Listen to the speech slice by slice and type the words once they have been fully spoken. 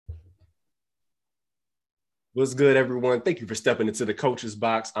What's good, everyone? Thank you for stepping into the Coach's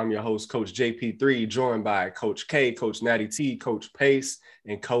Box. I'm your host, Coach JP3, joined by Coach K, Coach Natty T, Coach Pace,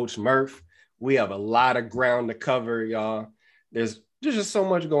 and Coach Murph. We have a lot of ground to cover, y'all. There's just so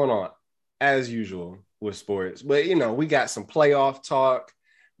much going on, as usual, with sports. But, we got some playoff talk.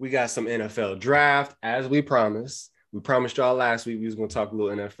 We got some NFL draft, as we promised. We promised y'all last week we was going to talk a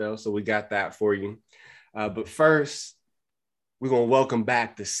little NFL, so we got that for you. But first, we're going to welcome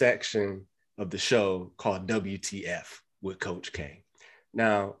back the section of the show called WTF with Coach K.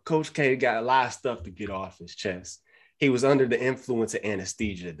 Now, Coach K got a lot of stuff to get off his chest. He was under the influence of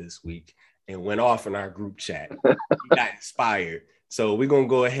anesthesia this week and went off in our group chat. He got inspired. So we're gonna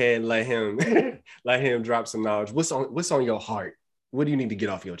go ahead and let him let him drop some knowledge. What's on your heart? What do you need to get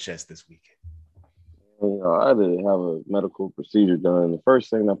off your chest this weekend? I had to have a medical procedure done. The first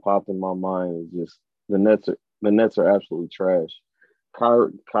thing that popped in my mind is just the Nets are absolutely trash.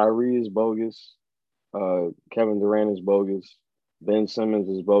 Kyrie is bogus. Kevin Durant is bogus. Ben Simmons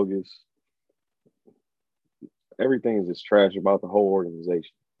is bogus. Everything is just trash about the whole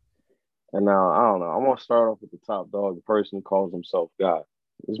organization. And now, I don't know. I'm going to start off with the top dog, the person who calls himself God.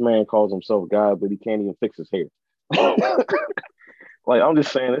 This man calls himself God, but he can't even fix his hair. Like, I'm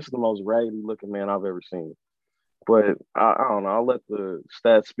just saying, this is the most raggedy looking man I've ever seen. But I don't know. I'll let the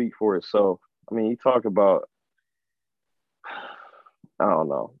stats speak for itself. I mean, you talk about, I don't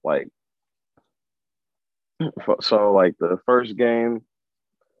know, like, so like the first game,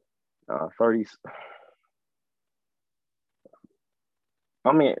 30,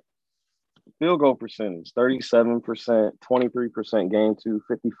 I mean, field goal percentage, 37%, 23% game two,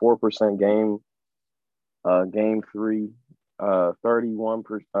 54% game three,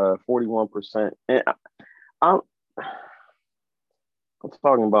 41%. And I'm, I'm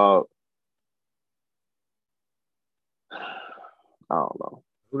talking about, I don't know.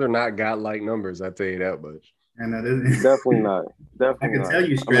 Those are not godlike numbers, I tell you that much. And that is Definitely not. I Definitely can not. tell you I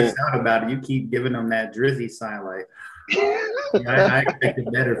mean, stressed out about it. You keep giving them that Drizzy sign, like I expected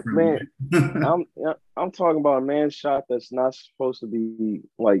better from man, you. I'm talking about a man's shot that's not supposed to be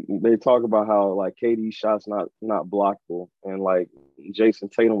like they talk about how like KD shots not blockable and like Jason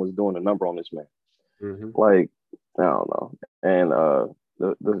Tatum was doing a number on this man. Mm-hmm. Like I don't know, and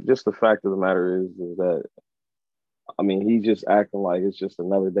the just the fact of the matter is that I mean he's just acting like it's just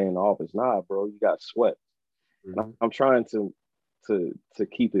another day in the office. Nah, bro, you got sweat. And Mm-hmm. I'm trying to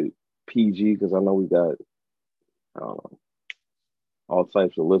keep it PG because I know we got I don't know all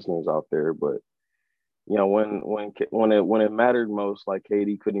types of listeners out there, but when it mattered most, like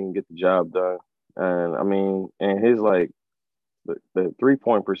KD couldn't even get the job done, and I mean, and his like the 3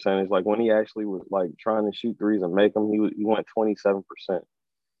 point percentage, like when he actually was like trying to shoot threes and make them, he went 27%.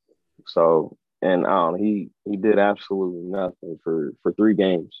 So, and I don't know, he did absolutely nothing for 3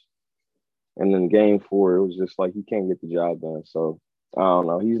 games, and then game four, it was just like he can't get the job done. So I don't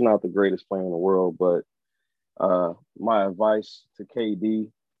know, he's not the greatest player in the world, but my advice to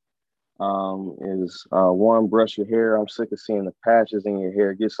KD is one, brush your hair. I'm sick of seeing the patches in your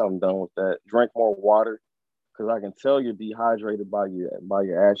hair. Get something done with that. Drink more water because I can tell you're dehydrated by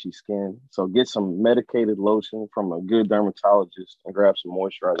your ashy skin. So get some medicated lotion from a good dermatologist and grab some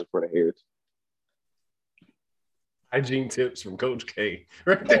moisturizer for the hairs. Hygiene tips from Coach K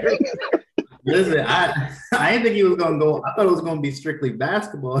right there. Listen, I didn't think he was gonna go. I thought it was gonna be strictly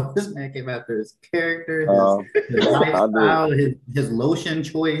basketball. This man came after his character, his I did, lifestyle, his lotion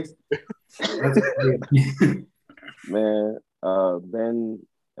choice. That's crazy. man. Ben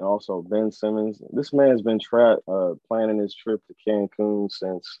and also Ben Simmons. This man's been planning his trip to Cancun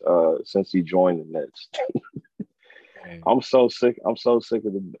since he joined the Nets. I'm so sick. I'm so sick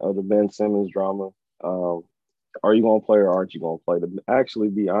of the Ben Simmons drama. Um, are you gonna play or aren't you gonna play? To actually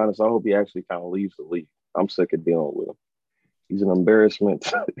be honest, I hope he actually kind of leaves the league. I'm sick of dealing with him. He's an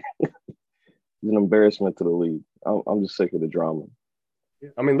embarrassment. He's an embarrassment to the league. I'm just sick of the drama.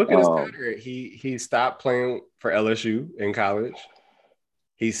 I mean, look at his Um, pattern. He stopped playing for LSU in college.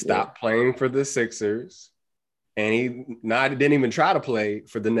 He yeah, stopped playing for the Sixers, and didn't even try to play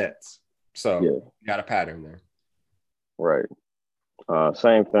for the Nets. So yeah, got a pattern there. right.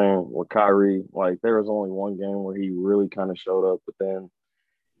 Same thing with Kyrie. Like there was only one game where he really kind of showed up, but then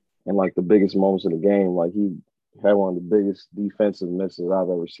in like the biggest moments of the game, like he had one of the biggest defensive misses I've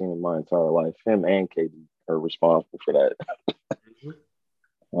ever seen in my entire life. Him and KD are responsible for that.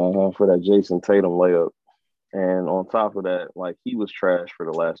 For that Jason Tatum layup. And on top of that, like he was trash for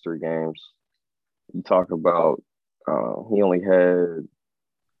the last 3 games. You talk about he only had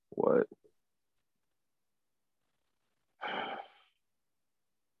what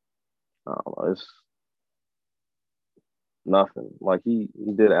I don't know. It's nothing. Like he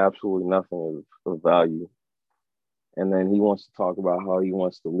did absolutely nothing of value. and then he wants to talk about how he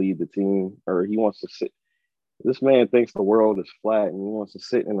wants to lead the team, or he wants to sit. This man thinks the world is flat, and he wants to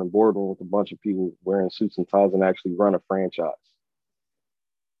sit in a boardroom with a bunch of people wearing suits and ties and actually run a franchise.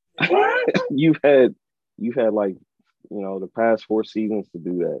 you've had like, the past 4 seasons to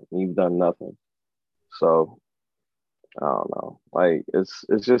do that, and you've done nothing. So I don't know. Like it's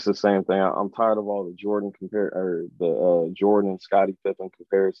just the same thing. I'm tired of all the Jordan and Scottie Pippen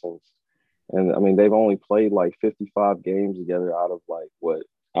comparisons. And I mean, they've only played like 55 games together out of like what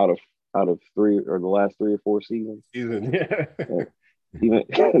out of 3 or the last 3 or 4 seasons. Yeah. Even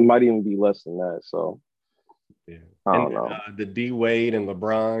it might even be less than that. So yeah. I don't know. The D Wade and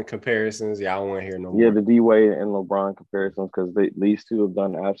LeBron comparisons. Yeah, I don't want to hear no more. Yeah, the D Wade and LeBron comparisons, because these two have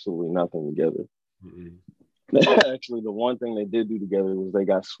done absolutely nothing together. Mm-hmm. Actually, the one thing they did do together was they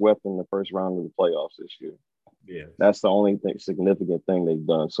got swept in the first round of the playoffs this year. Yeah, that's the only significant thing they've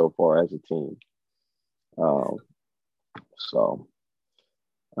done so far as a team.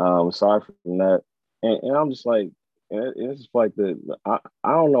 Aside from that, and I'm just like, it's like I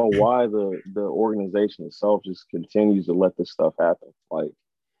don't know why the organization itself just continues to let this stuff happen. Like,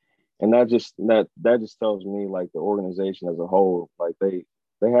 and that just tells me like the organization as a whole, like they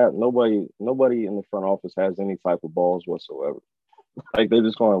have nobody in the front office has any type of balls whatsoever. Like they're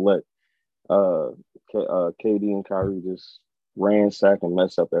just going to let KD and Kyrie just ransack and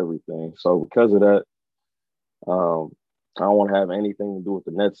mess up everything. So because of that, I don't want to have anything to do with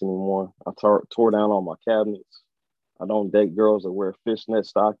the Nets anymore. I tore down all my cabinets. I don't date girls that wear fishnet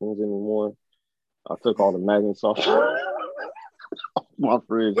stockings anymore. I took all the magnets off my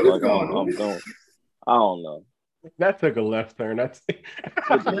fridge. Like I'm done. I don't know. That took a left turn. It did.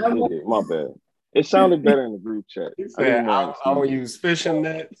 My bad. It sounded better in the group chat. I don't use fishing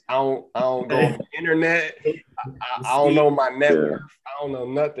nets. I don't go on the internet. I don't know my network. Yeah. I don't know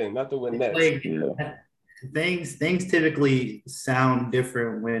nothing with nets. Like, things typically sound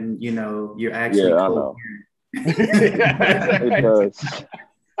different when you're actually coherent. It does.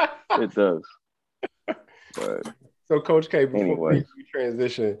 It does. But so, Coach K, before we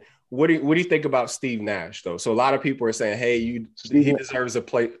transition, what do you think about Steve Nash though? So a lot of people are saying, "Hey, he deserves a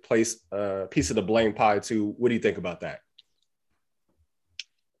piece of the blame pie too." What do you think about that?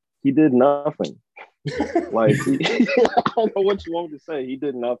 He did nothing. Like I don't know what you want me to say. He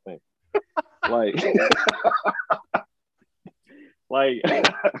did nothing. Like,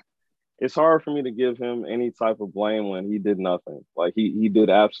 it's hard for me to give him any type of blame when he did nothing. Like he did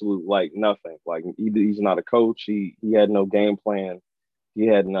absolute like nothing. Like he's not a coach. He had no game plan. He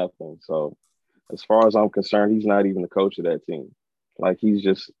had nothing. So as far as I'm concerned, he's not even the coach of that team. Like he's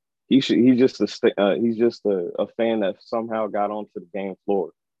just a fan that somehow got onto the game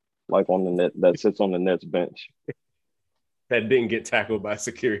floor, like on the net, that sits on the Nets bench. That didn't get tackled by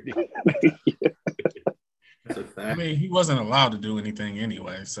security. I mean, he wasn't allowed to do anything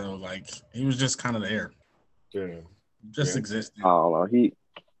anyway, so like he was just kind of there. Yeah. Just existing. I don't know.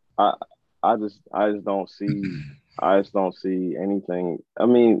 I just don't see anything. I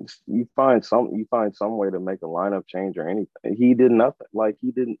mean, you find some way to make a lineup change or anything. He did nothing. Like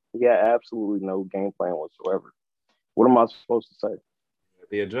he had absolutely no game plan whatsoever. What am I supposed to say?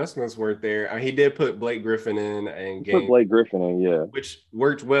 The adjustments weren't there. He did put Blake Griffin in game. Put Blake Griffin in, yeah. Which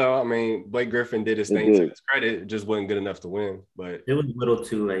worked well. I mean, Blake Griffin did his thing to his credit. It just wasn't good enough to win. But it was a little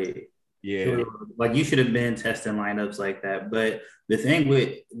too late. Yeah. Like you should have been testing lineups like that. But the thing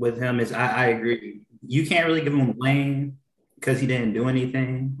with him is I agree. You can't really give him blame because he didn't do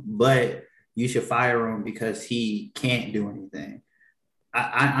anything, but you should fire him because he can't do anything.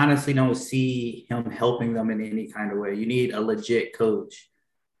 I honestly don't see him helping them in any kind of way. You need a legit coach.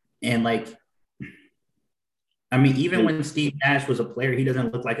 And like, I mean, even when Steve Nash was a player, he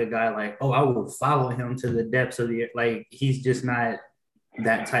doesn't look like a guy like, oh, I will follow him to the depths of the, like, he's just not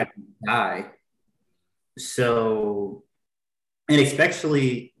that type of guy. So, and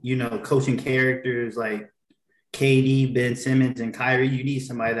especially, coaching characters like KD, Ben Simmons, and Kyrie, you need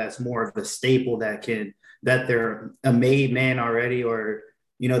somebody that's more of a staple that they're a made man already, or,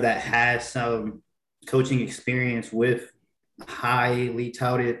 that has some coaching experience with highly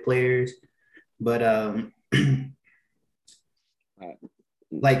touted players. But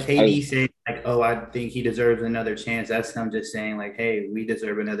like KD saying like, oh, I think he deserves another chance. That's him just saying like, hey, we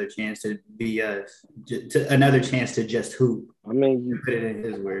deserve another chance to be us, another chance to just hoop. I mean, you put it in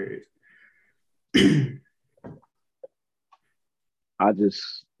his words. I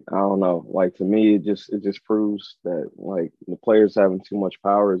don't know. Like to me, it just proves that like the players having too much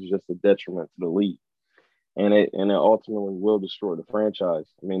power is just a detriment to the league. And it ultimately will destroy the franchise.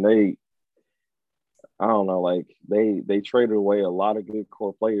 I mean, they traded away a lot of good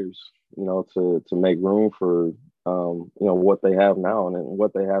core players, to make room for what they have now, and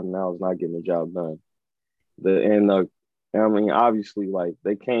what they have now is not getting the job done. I mean, obviously, like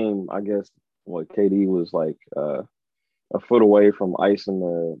they came, I guess, what KD was like a foot away from icing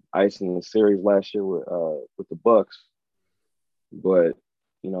the series last year with the Bucks, but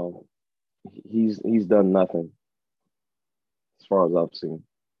you know, he's done nothing as far as I've seen,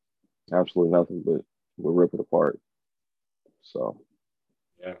 absolutely nothing, but we'll rip it apart. So,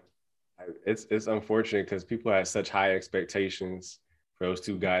 yeah, it's unfortunate because people had such high expectations for those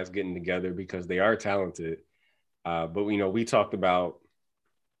two guys getting together because they are talented. But we talked about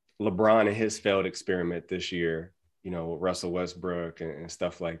LeBron and his failed experiment this year, with Russell Westbrook and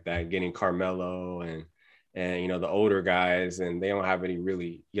stuff like that, getting Carmelo and the older guys, and they don't have any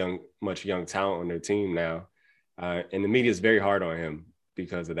really much young talent on their team now. And the media is very hard on him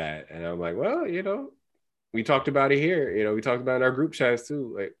because of that. And I'm like, well, we talked about it here. We talked about it in our group chats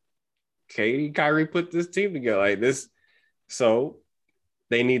too. Like, Kyrie put this team together like this. So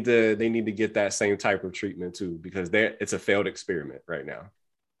they need to get that same type of treatment too, because it's a failed experiment right now.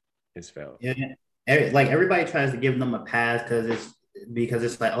 It's failed. Yeah. Like everybody tries to give them a pass because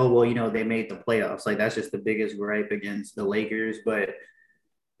it's like, oh, well, they made the playoffs. Like that's just the biggest gripe against the Lakers. But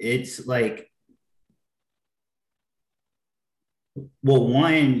it's like, well,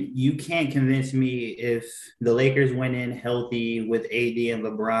 one, you can't convince me if the Lakers went in healthy with AD and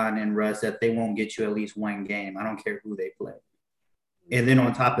LeBron and Russ that they won't get you at least one game. I don't care who they play. And then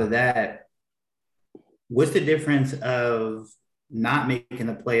on top of that, what's the difference of not making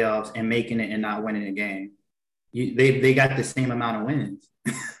the playoffs and making it and not winning a game? They got the same amount of wins.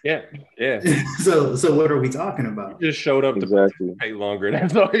 Yeah. So what are we talking about? You just showed up to participate longer.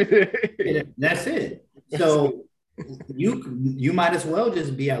 That's all you did. That's it. So you might as well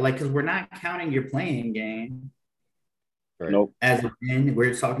just be out, like, because we're not counting your playing game. Right. Nope. As a win,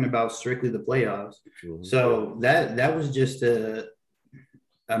 we're talking about strictly the playoffs. Mm-hmm. So that was just a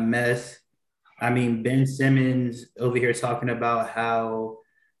mess. I mean, Ben Simmons over here talking about how,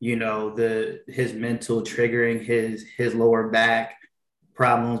 his mental triggering his lower back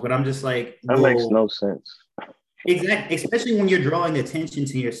problems, but I'm just like, that makes no sense. Exactly, especially when you're drawing attention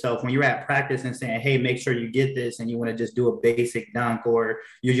to yourself, when you're at practice and saying, hey, make sure you get this, and you want to just do a basic dunk, or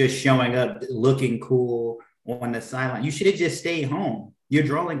you're just showing up looking cool on the sideline. You should have just stayed home. You're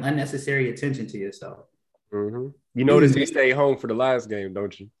drawing unnecessary attention to yourself. Mm-hmm. You notice he stayed home for the last game,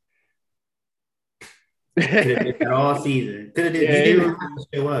 don't you? Could have did it all season. Could have did. He didn't have to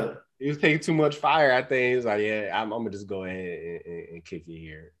show up. He was taking too much fire. I think he was like, yeah, I'm gonna just go ahead and kick it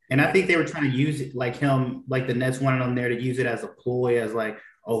here. And I think they were trying to use it like him, like the Nets wanted him there to use it as a ploy, as like,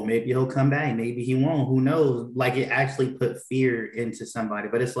 oh, maybe he'll come back, maybe he won't. Who knows? Like it actually put fear into somebody.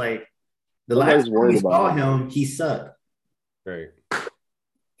 But it's like the last time we saw him, he sucked. Right.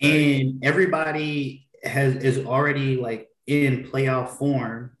 And everybody is already like in playoff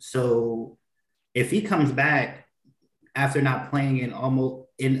form. So if he comes back after not playing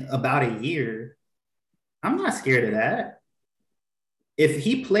in about a year, I'm not scared of that. If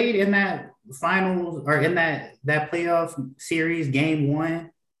he played in that finals or in that playoff series, game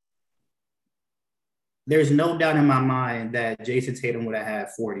one, there's no doubt in my mind that Jason Tatum would have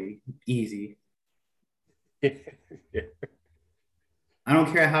had 40 easy. Yeah. I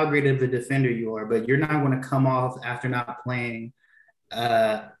don't care how great of a defender you are, but you're not going to come off after not playing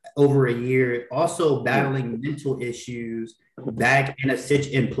over a year, also battling mental issues back in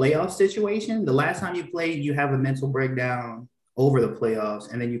playoff situation. The last time you played, you have a mental breakdown over the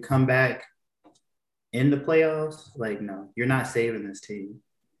playoffs, and then you come back in the playoffs. Like, no, you're not saving this team.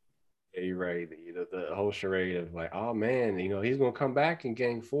 Yeah, you're right. The whole charade of like, oh man, he's gonna come back in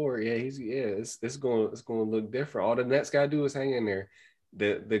game 4. Yeah, it's gonna look different. All the Nets gotta do is hang in there.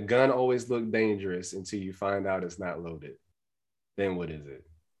 The gun always look dangerous until you find out it's not loaded. Then what is it?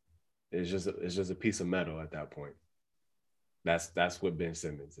 It's just a piece of metal at that point. That's what Ben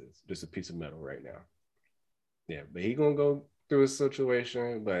Simmons is. Just a piece of metal right now. Yeah, but he gonna go through a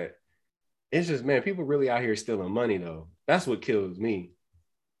situation, but it's just, man, people really out here stealing money though. That's what kills me.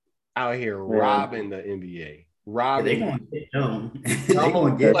 Out here robbing the NBA. Robbing. They're gonna get them. They're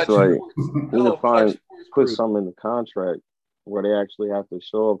gonna get that's right. You need to put something in the contract where they actually have to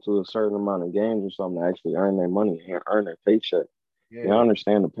show up to a certain amount of games or something to actually earn their money and earn their paycheck. Yeah. I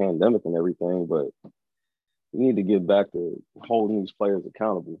understand the pandemic and everything, but we need to get back to holding these players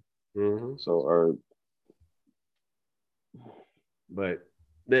accountable. Mm-hmm. But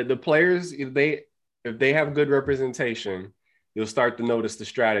the players, if they have good representation, you'll start to notice the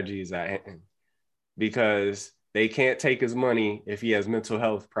strategies at hand, because they can't take his money if he has mental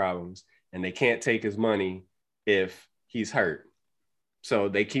health problems, and they can't take his money if he's hurt. So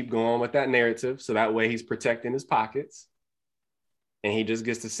they keep going with that narrative. So that way he's protecting his pockets. And he just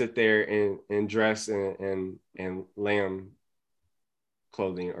gets to sit there and dress and lamb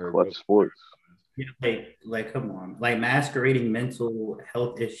clothing or Clutch Sports. Yeah, like come on, like masquerading mental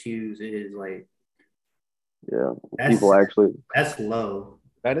health issues is like, yeah, people actually. That's low.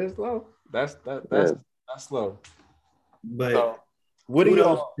 That is low. That's low. But so, what do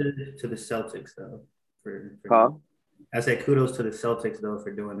y'all to the Celtics though? For I said kudos to the Celtics though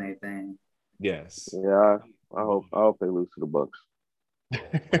for doing their thing. Yes. Yeah, I hope they lose to the Bucks.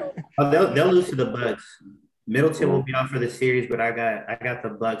 They'll lose to the Bucks. Middleton will be out for the series, but I got the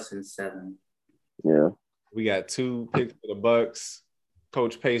Bucks in 7. Yeah. We got 2 picks for the Bucks.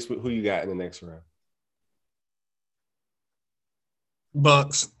 Coach Pace, who you got in the next round?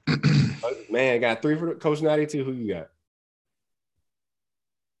 Bucks. Man, got 3 for Coach Natty too. Who you got?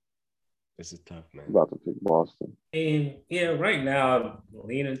 This is tough, man. I'm about to pick Boston. And yeah, right now I'm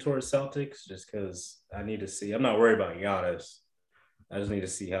leaning towards Celtics just because I need to see. I'm not worried about Giannis. I just need to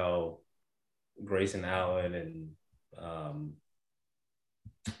see how Grayson Allen and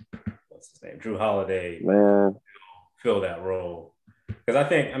what's his name, Drew Holiday, fill that role. Because I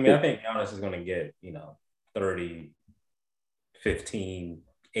think Giannis is going to get 30, 15,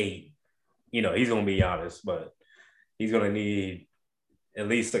 8. He's going to be Giannis, but he's going to need at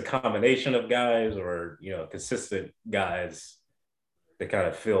least a combination of guys or consistent guys to kind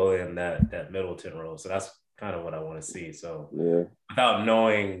of fill in that Middleton role. So that's kind of what I want to see. So without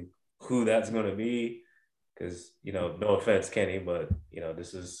knowing who that's going to be, because no offense, Kenny, but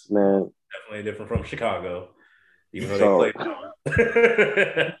this is definitely different from Chicago, even though they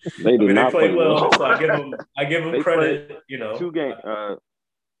played. They did not play well. So I give them credit. 2 games.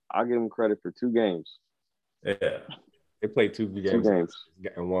 I give them credit for 2 games. Yeah. They played 2 games.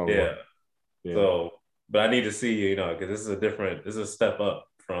 And won. Yeah. So, but I need to see, because this is a step up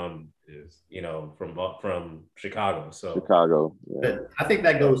from Chicago. So Chicago. Yeah. But I think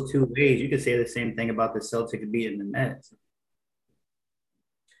that goes 2 ways. You could say the same thing about the Celtics beating the Nets.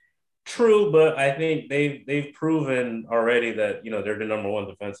 True, but I think they've proven already that they're the number 1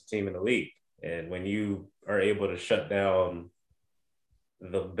 defensive team in the league, and when you are able to shut down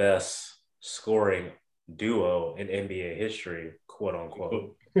the best scoring duo in NBA history, quote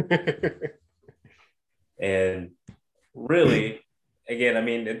unquote. And really, again, I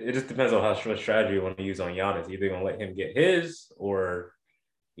mean, it just depends on how much strategy you want to use on Giannis. Either going to let him get his, or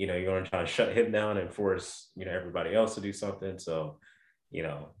you're going to try to shut him down and force everybody else to do something. So,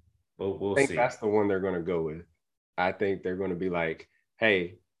 we'll see. I think that's the one they're going to go with. I think they're going to be like,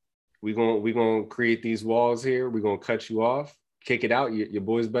 hey, we're going to create these walls here. We're going to cut you off, kick it out. Your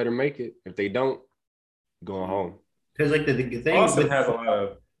boys better make it. If they don't, going home. Because like the thing, Boston has a lot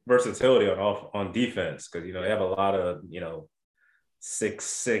of versatility on defense because they have a lot of 6'6"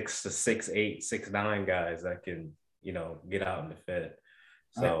 to 6'8", 6'9" guys that can get out and defend.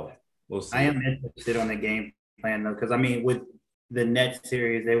 So we'll see. I am interested on the game plan though, because I mean with the Nets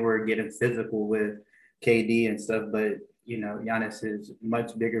series they were getting physical with KD and stuff, but Giannis is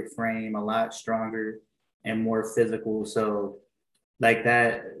much bigger frame, a lot stronger and more physical. So like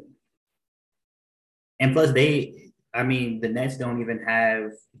that. And plus the Nets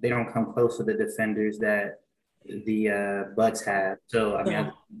they don't come close to the defenders that the Bucks have. So, I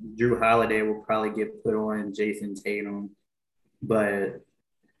mean, Drew Holiday will probably get put on Jason Tatum. And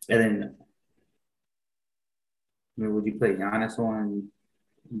then, would you play Giannis on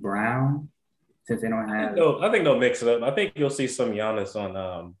Brown since they don't have? I think they'll mix it up. I think you'll see some Giannis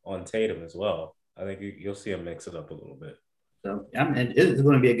on Tatum as well. I think you'll see him mix it up a little bit. So it's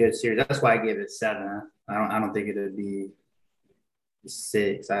going to be a good series. That's why I gave it 7. I don't think it'll be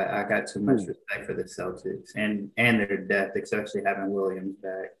 6. I got too much respect for the Celtics and their depth, especially having Williams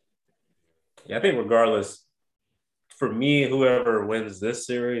back. Yeah, I think regardless, for me, whoever wins this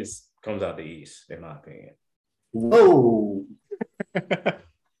series comes out the East, in my opinion. Whoa!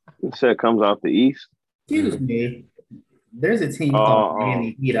 You said comes out the East? Excuse me. There's a team called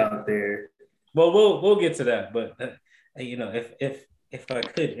Miami Heat out there. Well, we'll get to that, but if I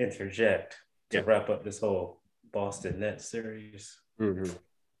could interject to wrap up this whole Boston Nets series.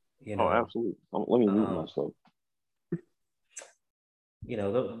 Mm-hmm. Absolutely. Let me mute myself.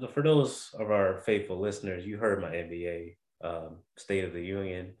 For those of our faithful listeners, you heard my NBA State of the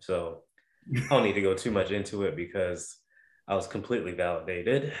Union, so I don't need to go too much into it because I was completely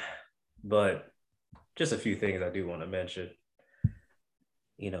validated. But just a few things I do want to mention.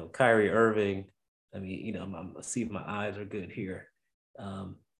 Kyrie Irving. I mean, I'm see if my eyes are good here.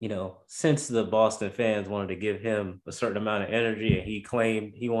 Since the Boston fans wanted to give him a certain amount of energy and he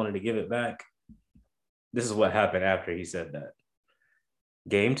claimed he wanted to give it back, this is what happened after he said that.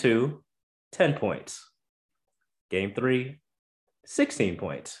 Game 2, 10 points. Game 3, 16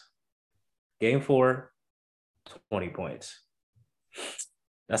 points. Game 4, 20 points.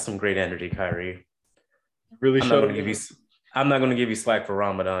 That's some great energy, Kyrie. Really I'm not going to give you slack for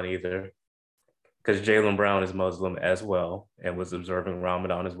Ramadan either, because Jaylen Brown is Muslim as well and was observing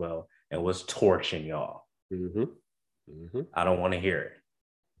Ramadan as well and was torching y'all. Mm-hmm. Mm-hmm. I don't want to hear it.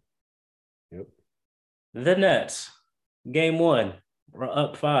 Yep. The Nets, game 1, we're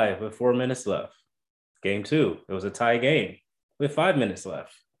up 5 with 4 minutes left. Game 2, it was a tie game with 5 minutes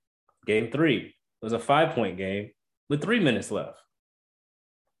left. Game 3, it was a 5-point game with 3 minutes left.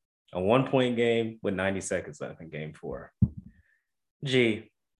 A 1-point game with 90 seconds left in game 4.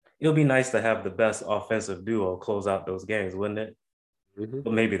 Gee, it'll be nice to have the best offensive duo close out those games, wouldn't it? Mm-hmm.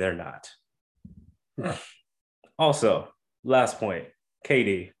 But maybe they're not. Also, last point,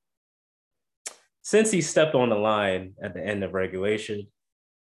 KD. Since he stepped on the line at the end of regulation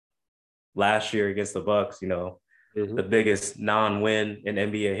last year against the Bucks, the biggest non-win in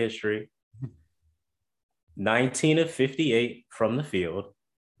NBA history, 19 of 58 from the field,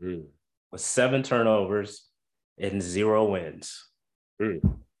 with 7 turnovers and 0 wins.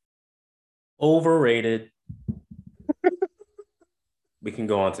 Overrated. We can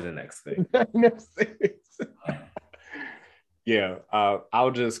go on to the next thing. Yeah,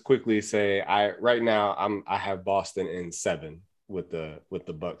 I'll just quickly say right now I have Boston in 7 with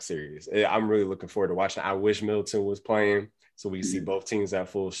the Bucks series. I'm really looking forward to watching. I wish Middleton was playing so we see both teams at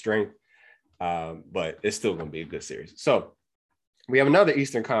full strength, but it's still going to be a good series. So we have another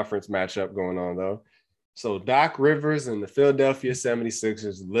Eastern Conference matchup going on though. So Doc Rivers and the Philadelphia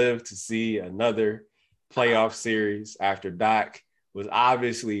 76ers live to see another playoff series after Doc was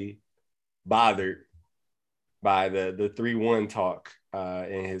obviously bothered by the 3-1 talk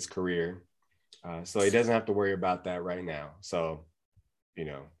in his career. So he doesn't have to worry about that right now. So,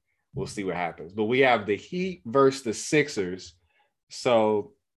 we'll see what happens. But we have the Heat versus the Sixers.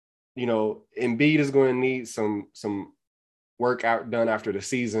 So, Embiid is going to need some work done after the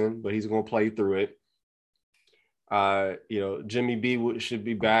season, but he's going to play through it. Jimmy B should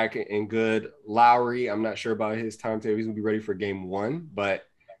be back and good. Lowry, I'm not sure about his timetable. He's going to be ready for game 1, but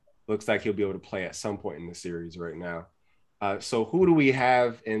looks like he'll be able to play at some point in the series right now. So who do we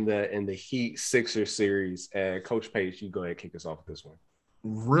have in the Heat Sixers series? Coach Page, you go ahead and kick us off with this one.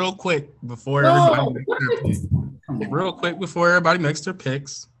 Real quick before everybody makes their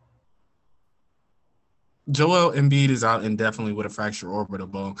picks. Joel Embiid is out indefinitely with a fractured orbital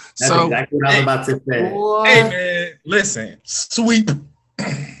bone. That's exactly what I was about to say. Hey, man, listen, sweep.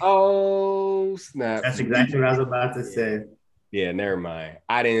 Oh, snap. That's exactly what I was about to say. Yeah, never mind.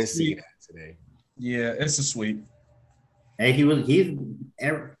 I didn't see that today. Yeah, it's a sweep. Hey,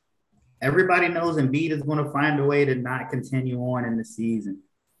 everybody knows Embiid is going to find a way to not continue on in the season.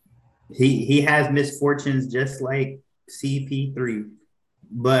 He has misfortunes just like CP3.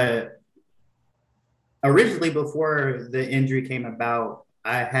 But originally, before the injury came about,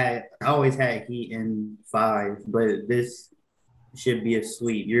 I always had Heat in 5, but this should be a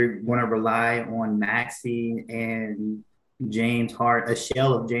sweep. You're going to rely on Maxey and James Harden, a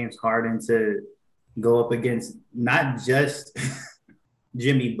shell of James Harden, to go up against not just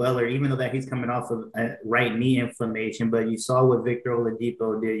Jimmy Butler, even though that he's coming off of a right knee inflammation, but you saw what Victor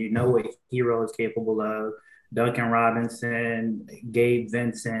Oladipo did. You know what Hero is capable of. Duncan Robinson, Gabe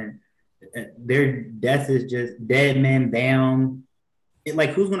Vincent. Their death is just dead man Bam.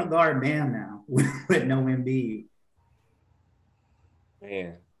 Who's going to guard Bam now with no Embiid?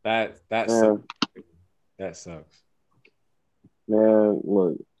 Man, that sucks. That sucks. Man,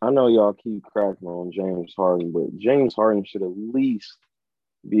 look, I know y'all keep cracking on James Harden, but James Harden should at least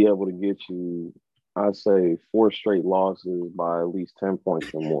be able to get you, I'd say, 4 straight losses by at least 10 points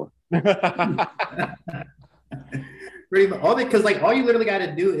or more. Pretty much, all you literally got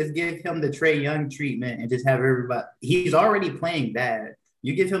to do is give him the Trae Young treatment and just have everybody. He's already playing bad.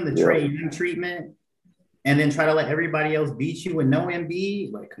 You give him the Trae Young treatment, and then try to let everybody else beat you with no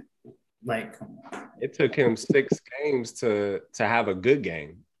Embiid. Come on. It took him 6 games to have a good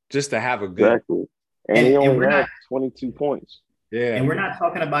game, just to have a good. Exactly, and he only had 22 points. Yeah, and we're not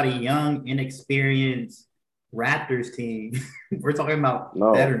talking about a young, inexperienced Raptors team. We're talking about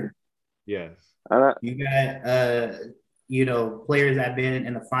veterans. Yes, you got players that have been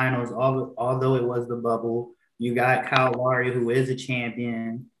in the finals. Although it was the bubble, you got Kyle Lowry, who is a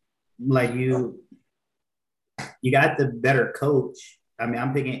champion. You got the better coach. I mean,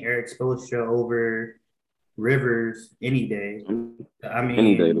 I'm picking Eric Spoelstra over Rivers any day. I mean,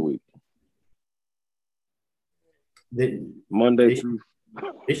 any day of the week. Monday through.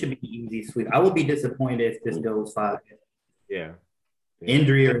 This should be easy sweep. I would be disappointed if this goes 5. Yeah.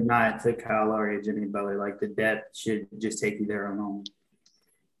 Injury or not to Kyle Lowry or Jimmy Butler, like the depth should just take you there alone.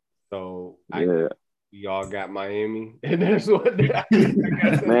 So y'all got Miami, and that's what.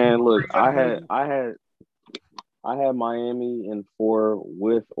 Man, look, I had Miami in 4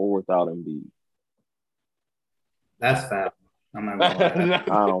 with or without Embiid. That's fast. I'm not gonna lie.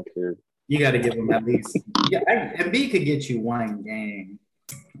 I don't care. You got to give him at least. Yeah, Embiid could get you one game.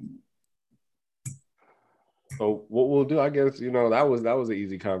 So what we'll do, I guess, that was an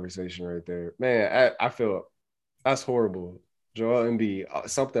easy conversation right there, man. I feel that's horrible. Joel Embiid,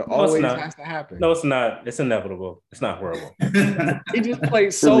 something always has to happen. No, it's not. It's inevitable. It's not horrible. He just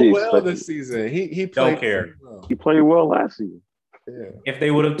played so well this season. He played. Don't care. So well. He played well last season. Yeah. If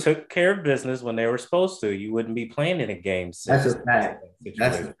they would have took care of business when they were supposed to, you wouldn't be playing in a game 6. That's a fact.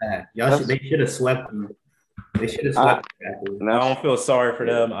 That's a fact. They should have swept them. They should have swept them. I don't feel sorry for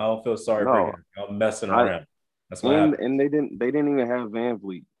them. I don't feel sorry for him. I'm messing around. That's what happened. And they didn't even have Van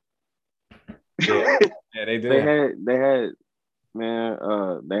Vliet. Yeah, they did. They had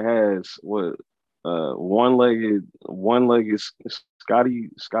what one-legged Scotty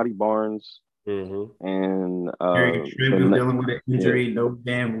Barnes. Mm-hmm. And dealing with an injury, no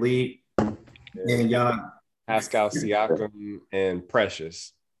Van Vliet, and y'all Pascal Siakam and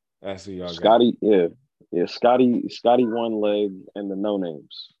Precious. That's who y'all Scotty, got. Scotty one leg and the no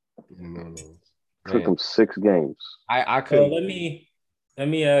names. Took him 6 games. I could. So let me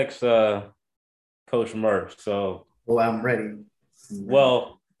ask Coach Murph. So I'm ready.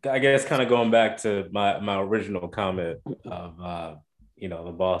 Well, I guess kind of going back to my original comment of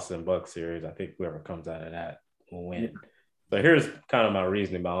the Boston Bucks series, I think whoever comes out of that will win. So here's kind of my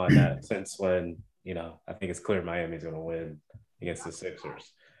reasoning behind that. Since when, I think it's clear Miami's going to win against the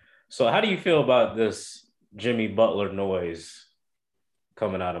Sixers. So how do you feel about this Jimmy Butler noise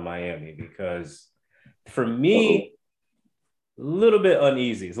coming out of Miami? Because for me, a little bit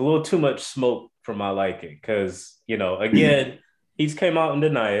uneasy. It's a little too much smoke for my liking because, again, he's came out and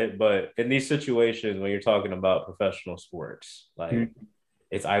denied it, but in these situations, when you're talking about professional sports, like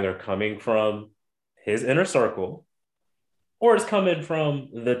it's either coming from his inner circle or it's coming from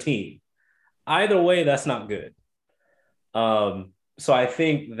the team. Either way, that's not good. So I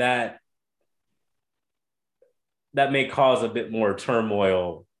think that may cause a bit more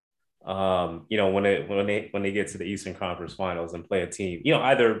turmoil, when they get to the Eastern Conference Finals and play a team,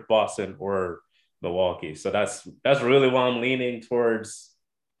 either Boston or Milwaukee. So that's really why I'm leaning towards,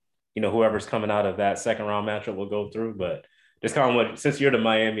 whoever's coming out of that second round matchup will go through. But just kind of since you're the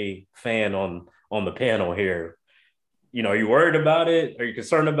Miami fan on the panel here, are you worried about it? Are you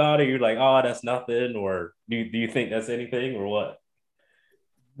concerned about it? You're like, oh, that's nothing, or do you think that's anything, or what?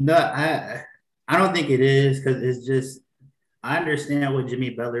 No, I don't think it is because it's just I understand what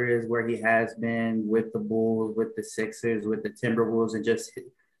Jimmy Butler is, where he has been with the Bulls, with the Sixers, with the Timberwolves,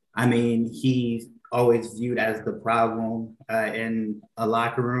 and he's always viewed as the problem in a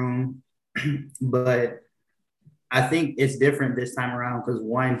locker room. But I think it's different this time around because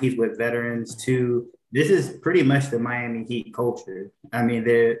 1, he's with veterans. 2, this is pretty much the Miami Heat culture.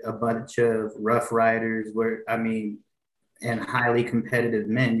 They're a bunch of rough riders and highly competitive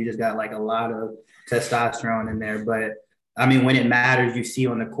men. You just got like a lot of testosterone in there. But when it matters, you see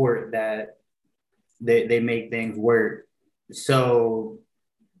on the court that they make things work. So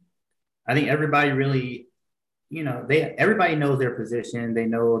I think everybody really, everybody knows their position. They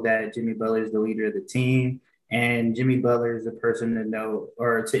know that Jimmy Butler is the leader of the team, and Jimmy Butler is the person to know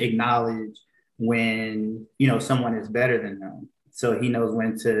or to acknowledge when, someone is better than him. So he knows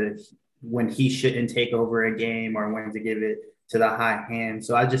when he shouldn't take over a game or when to give it to the high hand.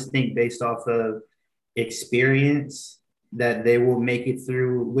 So I just think based off of experience that they will make it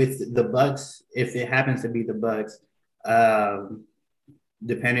through with the Bucks, if it happens to be the Bucks.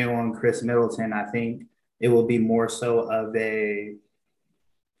 Depending on Chris Middleton, I think it will be more so of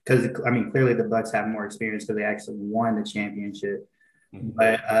because clearly the Bucks have more experience because they actually won the championship. Mm-hmm.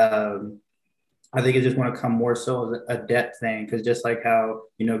 But I think it's just going to come more so as a depth thing because just like how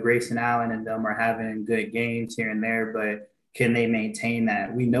Grayson Allen and them are having good games here and there, but can they maintain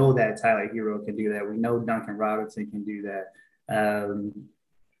that? We know that Tyler Hero can do that. We know Duncan Robinson can do that.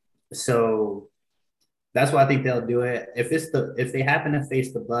 So that's why I think they'll do it. If they happen to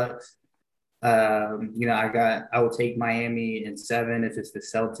face the Bucks, I will take Miami in 7. If it's the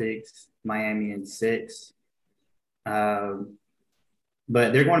Celtics, Miami in 6.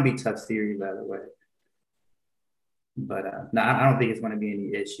 But they're going to be tough series, by the way. But no, I don't think it's going to be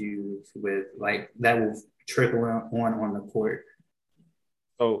any issues with that will trickle on the court.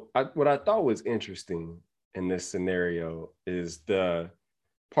 So what I thought was interesting in this scenario is the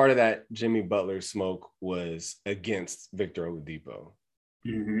part of that Jimmy Butler smoke was against Victor Oladipo.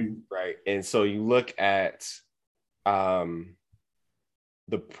 Mm-hmm. Right. And so you look at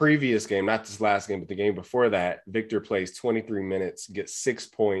the previous game, not this last game, but the game before that, Victor plays 23 minutes, gets 6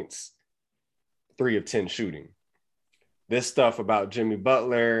 points, 3 of 10 shooting. This stuff about Jimmy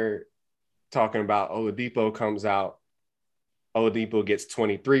Butler, talking about Oladipo comes out. Oladipo gets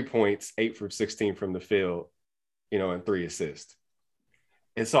 23 points, 8 for 16 from the field, and 3 assists.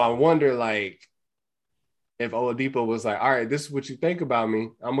 And so I wonder, like, if Oladipo was like, all right, this is what you think about me.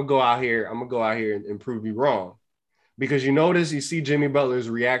 I'm going to go out here and prove you wrong. Because you see Jimmy Butler's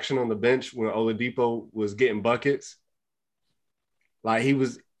reaction on the bench when Oladipo was getting buckets. Like he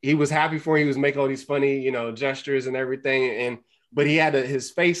was happy for him. He was making all these funny, gestures and everything. But he had his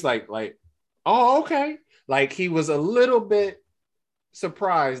face like, oh, okay. Like he was a little bit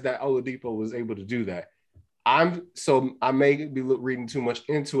surprised that Oladipo was able to do that. I may be reading too much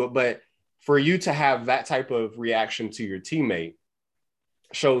into it, but for you to have that type of reaction to your teammate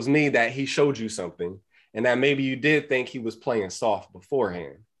shows me that he showed you something. And that maybe you did think he was playing soft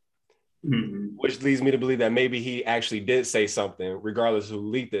beforehand, which leads me to believe that maybe he actually did say something, regardless of who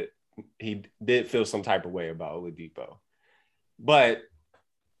leaked it. He did feel some type of way about Oladipo. But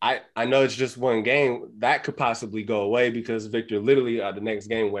I know it's just one game. That could possibly go away because Victor literally the next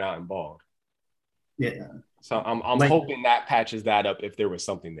game went out and balled. Yeah. So I'm hoping that patches that up if there was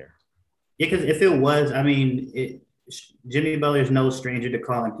something there. Yeah, because if it was, Jimmy Butler's no stranger to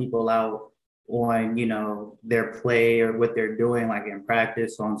calling people out on, their play or what they're doing, like in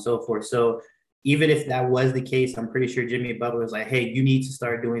practice, so on and so forth. So even if that was the case, I'm pretty sure Jimmy Butler was like, hey, you need to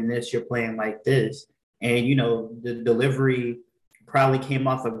start doing this. You're playing like this. And, the delivery probably came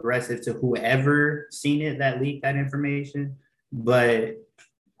off aggressive to whoever seen it that leaked that information. But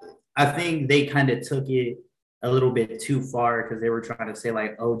I think they kind of took it a little bit too far because they were trying to say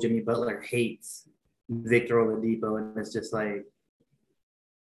like, oh, Jimmy Butler hates Victor Oladipo. And it's just like,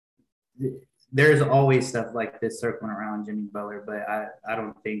 there's always stuff like this circling around Jimmy Butler, but I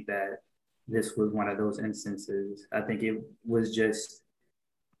don't think that this was one of those instances. I think it was just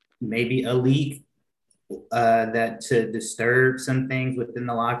maybe a leak that to disturb some things within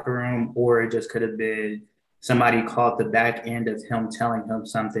the locker room, or it just could have been somebody caught the back end of him telling him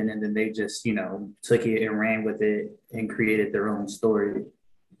something, and then they just, took it and ran with it and created their own story.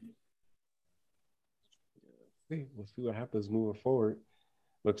 We'll see what happens moving forward.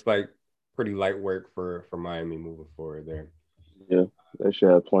 Looks like pretty light work for Miami moving forward there. Yeah, they should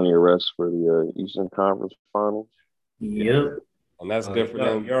have plenty of rest for the Eastern Conference Finals. Yep. And that's good for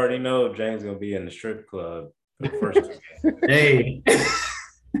them. You already know James going to be in the strip club for the first 2 games. Hey.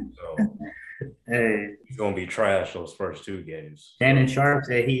 So, hey. He's going to be trash those first 2 games. Shannon Sharp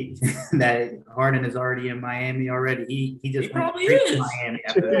said that Harden is already in Miami already. He just probably is. Miami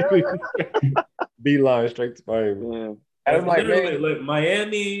after that. Beeline straight to Miami. Yeah. And like,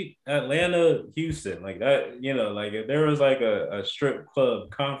 Miami, Atlanta, Houston, like that, like if there was like a strip club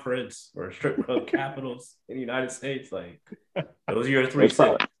conference or strip club capitals in the United States, like those are your 3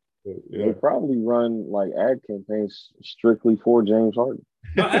 cities. They probably run like ad campaigns strictly for James Harden.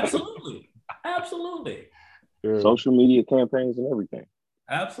 No, absolutely. Yeah. Social media campaigns and everything.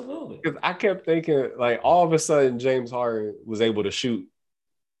 Absolutely. Because I kept thinking, like, all of a sudden James Harden was able to shoot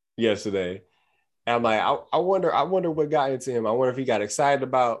yesterday. And I'm like, I wonder what got into him. I wonder if he got excited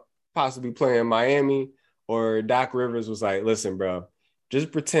about possibly playing Miami, or Doc Rivers was like, listen, bro,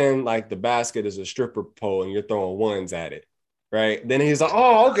 just pretend like the basket is a stripper pole and you're throwing ones at it, right? Then he's like,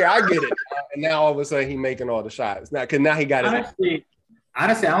 oh, okay, I get it. And now all of a sudden he's making all the shots. Now, because now he got it.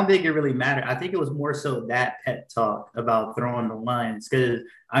 Honestly, I don't think it really mattered. I think it was more so that pep talk about throwing the ones. Because,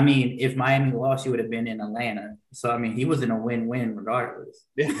 if Miami lost, he would have been in Atlanta. So, he was in a win-win regardless.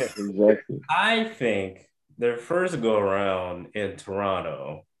 Yeah, exactly. I think their first go-around in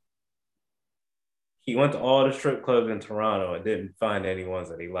Toronto, he went to all the strip clubs in Toronto and didn't find any ones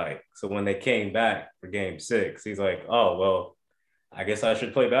that he liked. So when they came back for game 6, he's like, oh, well, I guess I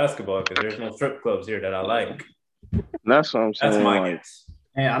should play basketball because there's no strip clubs here that I like. That's what I'm saying. That's my guess.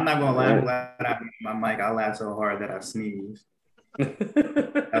 Hey, I'm not gonna laugh when I mute my mic. I laughed so hard that I sneezed.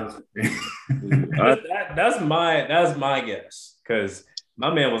 That's my guess, because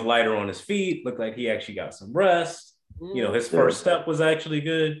my man was lighter on his feet. Looked like he actually got some rest. His first step was actually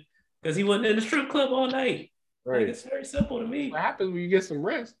good because he wasn't in the strip club all night. Right. Like, it's very simple to me. What happens when you get some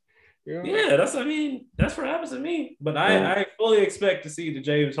rest? Yeah, that's what happens to me. But I fully expect to see the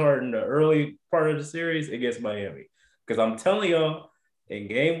James Harden the early part of the series against Miami, because I'm telling y'all, in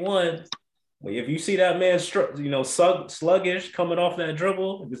game 1, if you see that man sluggish coming off that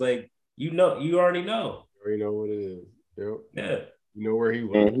dribble, it's like you already know. You already know what it is. Yep. Yeah. You know where he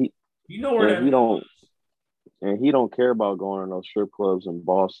was. And you know where that he don't. And he don't care about going to those strip clubs in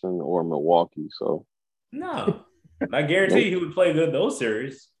Boston or Milwaukee. So No, I guarantee he would play good those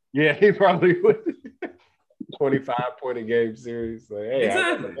series. Yeah, he probably would. 25-point a game series. Like, hey, I got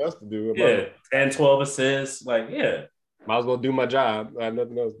Exactly. nothing else to do. Yeah, 10, 12 assists. Like, yeah. Might as well do my job. I have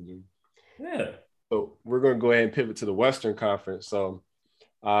nothing else to do. Yeah. So we're going to go ahead and pivot to the Western Conference. So,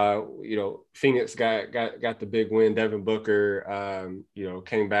 Phoenix got the big win. Devin Booker,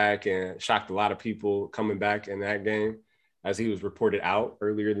 came back and shocked a lot of people coming back in that game as he was reported out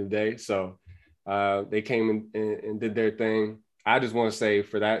earlier today. So they came and did their thing. I just want to say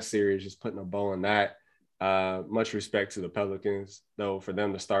for that series, just putting a bow on that, much respect to the Pelicans, though, for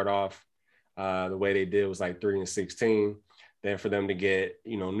them to start off the way they did was like 3-16. Then for them to get,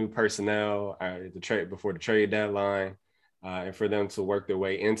 new personnel before the trade deadline, and for them to work their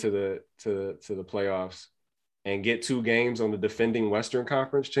way into the playoffs and get 2 games on the defending Western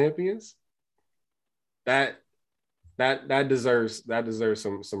Conference champions, that deserves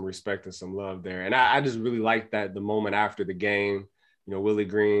some respect and some love there. And I just really like that the moment after the game, Willie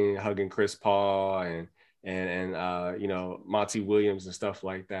Green hugging Chris Paul and Monty Williams and stuff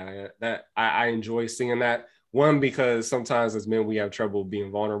like that. That I enjoy seeing that. One, because sometimes as men we have trouble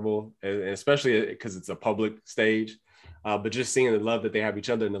being vulnerable, especially because it's a public stage. But just seeing the love that they have each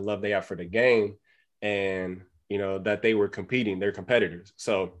other and the love they have for the game, and that they were competing, they're competitors.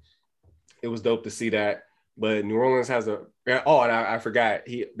 So it was dope to see that. But New Orleans has and I forgot,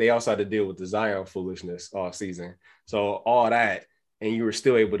 they also had to deal with the Zion foolishness all season. So all that, and you were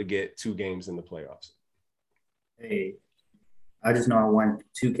still able to get 2 games in the playoffs. Hey, I just know I won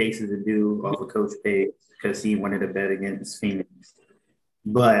 2 cases to do off of Coach Pace because he wanted to bet against Phoenix.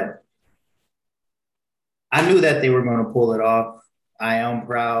 But I knew that they were going to pull it off. I am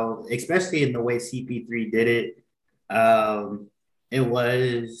proud, especially in the way CP3 did it. It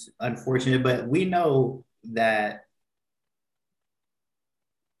was unfortunate, but we know that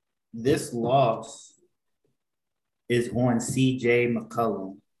this loss is on CJ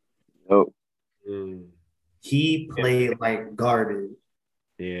McCollum. Oh. He played like garbage.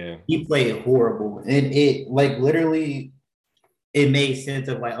 Yeah. He played horrible. And it literally it made sense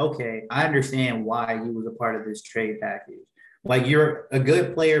of okay, I understand why you was a part of this trade package. Like, you're a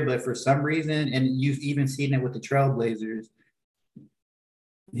good player, but for some reason, and you've even seen it with the Trailblazers,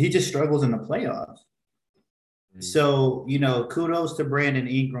 he just struggles in the playoffs. So, kudos to Brandon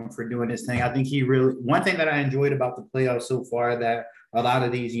Ingram for doing this thing. I think one thing that I enjoyed about the playoffs so far, that a lot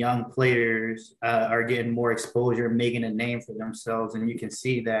of these young players are getting more exposure, making a name for themselves. And you can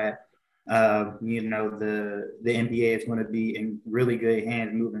see that, the NBA is going to be in really good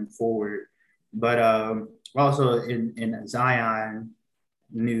hands moving forward. But also in Zion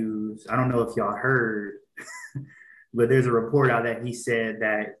news, I don't know if y'all heard, but there's a report out that he said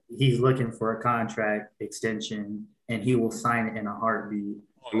that he's looking for a contract extension and he will sign it in a heartbeat.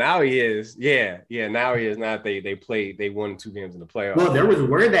 Oh, now he is. Yeah. Now he is. Not they won 2 games in the playoffs. Well, there was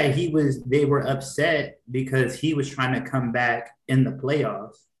word that they were upset because he was trying to come back in the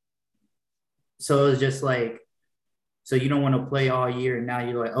playoffs. So it was just so you don't want to play all year, and now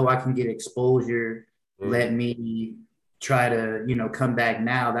you're like, oh, I can get exposure. Let me try to, come back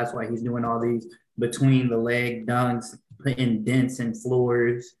now. That's why he's doing all these between the leg dunks, putting dents in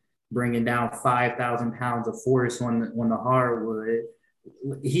floors, bringing down 5,000 pounds of force on the hardwood.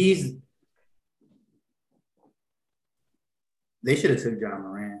 They should have took John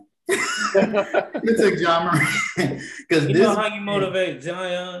Moran. They took John Moran because know how you motivate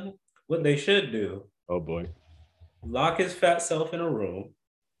Zion? What they should do? Oh boy, lock his fat self in a room,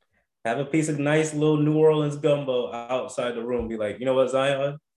 have a piece of nice little New Orleans gumbo outside the room. Be like, you know what,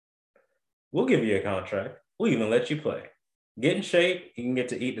 Zion? We'll give you a contract. We'll even let you play. Get in shape. You can get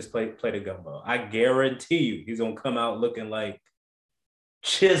to eat this plate of gumbo. I guarantee you, he's gonna come out looking like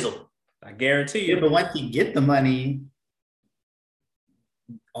chiseled. I guarantee you. Yeah, but once you get the money,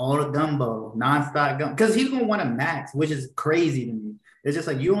 all the gumbo, nonstop gumbo, because he's gonna want a max, which is crazy to me. It's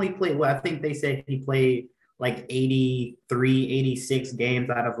just you only play. Well, I think they said he played 83, 86 games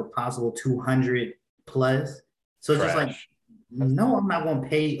out of a possible 200 plus. So it's just no, I'm not going to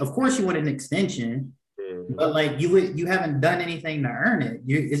pay. Of course, you want an extension, but you haven't done anything to earn it.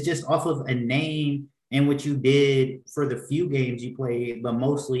 It's just off of a name and what you did for the few games you played, but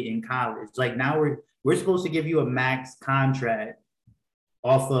mostly in college. Now we're supposed to give you a max contract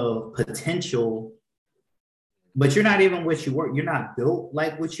off of potential, but you're not even what you were. You're not built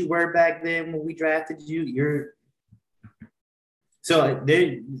like what you were back then when we drafted you. So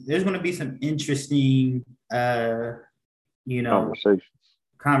there's going to be some interesting,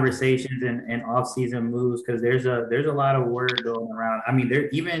 conversations and off-season moves, because there's a lot of word going around. I mean, there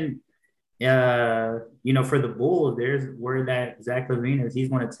even for the Bulls, there's word that Zach LaVine is he's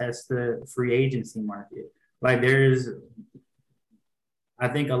going to test the free agency market. Like I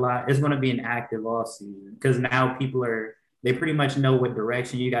think a lot. It's going to be an active off season because now they pretty much know what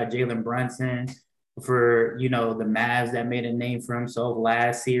direction. You got Jalen Brunson for the Mavs that made a name for himself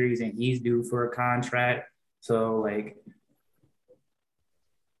last series, and he's due for a contract. So like,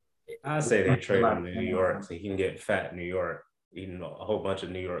 I say they trade him to New York so he can get fat in New York, eating a whole bunch of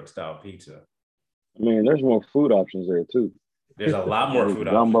New York style pizza. I mean, there's more food options there too. There's a lot more food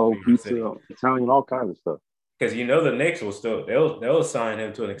Gumbo, options. pizza, Italian, all kinds of stuff. Because the Knicks will still they'll sign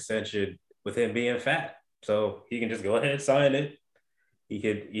him to an extension with him being fat, so he can just go ahead and sign it. He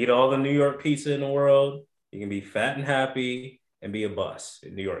could eat all the New York pizza in the world. He can be fat and happy and be a bus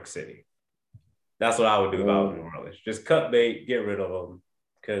in New York City. That's what I would do about New Orleans. Just cut bait, get rid of him,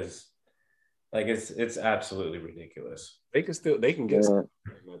 because like it's absolutely ridiculous. They can get something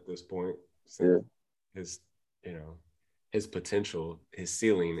at this point. So his potential, his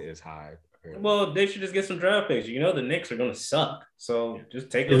ceiling is high. Well, they should just get some draft picks. The Knicks are going to suck. So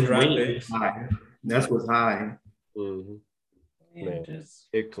just take those draft picks. That's what's high. Mm-hmm. Man, just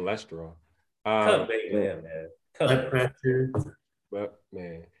hit cholesterol. Cut bait, man. Cut pressure. But,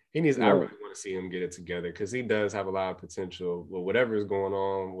 man, he needs. I really want to see him get it together because he does have a lot of potential. But whatever is going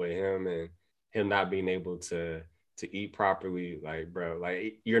on with him and him not being able to eat properly, like, bro,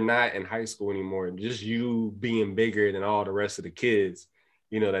 like you're not in high school anymore. Just you being bigger than all the rest of the kids,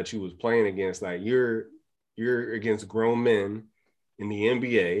 that you was playing against. Like you're against grown men in the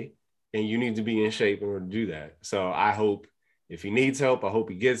NBA, and you need to be in shape in order to do that. So I hope if he needs help, I hope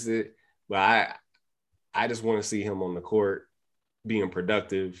he gets it. But I just want to see him on the court being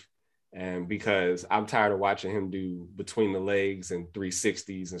productive, and because I'm tired of watching him do between the legs and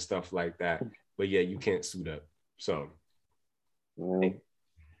 360s and stuff like that. But yeah, you can't suit up. So, can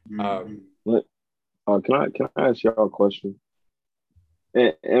I ask y'all a question?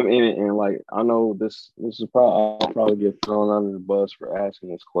 And like I know this is I'll probably get thrown under the bus for asking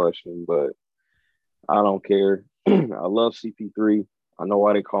this question, but I don't care. I love CP3. I know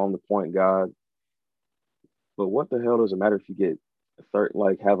why they call him the point god. But what the hell does it matter if you get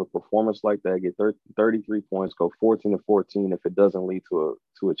have a performance like that, get 33 points, go 14-14 if it doesn't lead to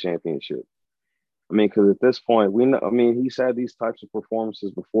a championship? I mean, because at this point, we know. I mean, he's had these types of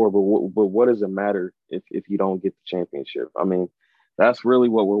performances before, but what does it matter if you don't get the championship? I mean, that's really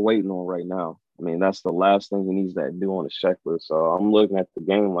what we're waiting on right now. I mean, that's the last thing he needs to do on the checklist. So I'm looking at the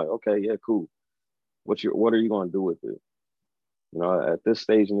game like, okay, yeah, cool. What are you going to do with it? At this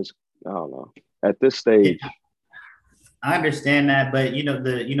stage I don't know. At this stage. I understand that, but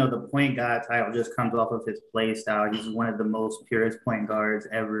the point guard title just comes off of his play style. He's one of the most purest point guards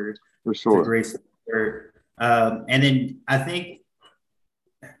ever. For sure. And then I think,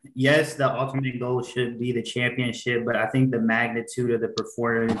 yes, the ultimate goal should be the championship, but I think the magnitude of the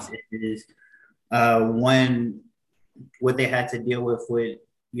performance is what they had to deal with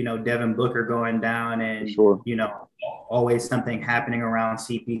Devin Booker going down and, always something happening around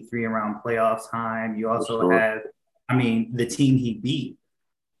CP3 around playoff time. You also have, the team he beat.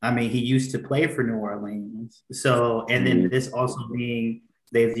 He used to play for New Orleans. So, and then this also being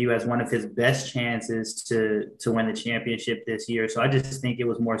they view as one of his best chances to win the championship this year. So I just think it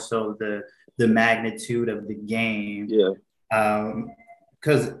was more so the magnitude of the game. Yeah.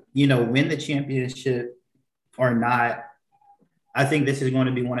 Because, win the championship or not, I think this is going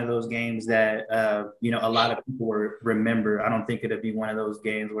to be one of those games that, a lot of people will remember. I don't think it'll be one of those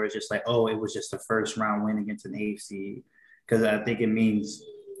games where it's just like, oh, it was just a first round win against an AFC. Because I think it means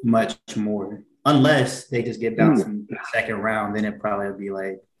much more. Unless they just get bounced in the second round, then it probably would be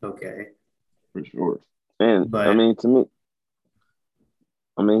like, okay. For sure. And, to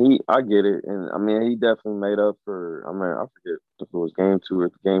me, I get it. And, he definitely made up for, I forget if it was game 2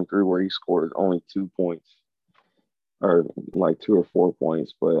 or game 3 where he scored only 2 points. Or like 2 or 4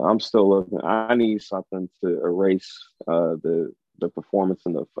 points, but I'm still looking. I need something to erase the performance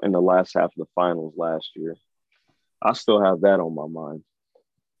in the last half of the finals last year. I still have that on my mind.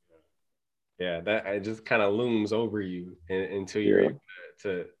 Yeah, that it just kind of looms over you until you're able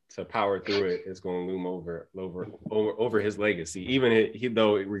to power through it. It's going to loom over his legacy. Even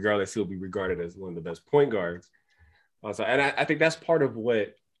though regardless, he'll be regarded as one of the best point guards. Also, and I think that's part of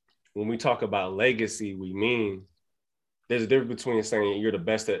what when we talk about legacy, we mean. There's a difference between saying you're the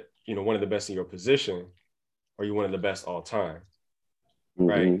best at, one of the best in your position, or you're one of the best all time,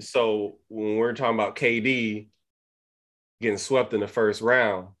 right? So when we're talking about KD getting swept in the first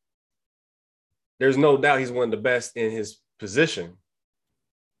round, there's no doubt he's one of the best in his position.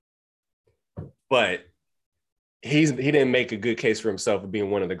 But he didn't make a good case for himself of being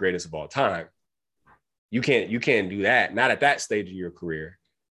one of the greatest of all time. You can't do that. Not at that stage of your career.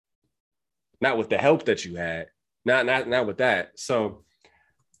 Not with the help that you had. Not with that. So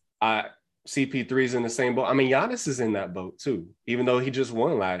CP3's in the same boat. I mean, Giannis is in that boat too, even though he just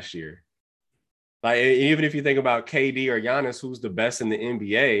won last year. Like, even if you think about KD or Giannis, who's the best in the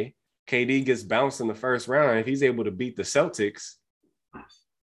NBA, KD gets bounced in the first round. If he's able to beat the Celtics,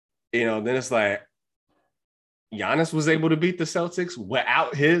 then it's like Giannis was able to beat the Celtics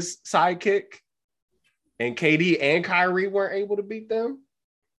without his sidekick, and KD and Kyrie weren't able to beat them.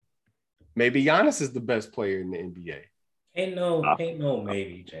 Maybe Giannis is the best player in the NBA. Ain't no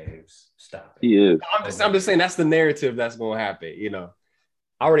maybe, James. Stop it. He is. I'm just saying that's the narrative that's going to happen.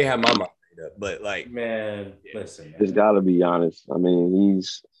 I already have my mind made up, but like, man, listen. It's got to be Giannis. I mean,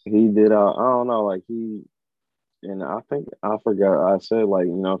 he did. I don't know, like and I think I forgot. I said, like,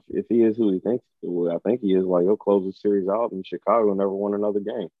 if he is who he thinks he will, I think he is. Like, he'll close the series out, and Chicago never won another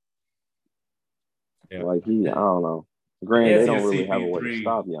game. Yeah. Like I don't know. Granted, they don't really have a way to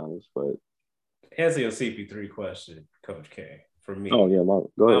stop Giannis, but answer your CP3 question, Coach K. For me, oh yeah,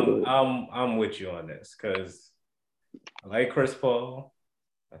 go ahead. I'm with you on this because I like Chris Paul.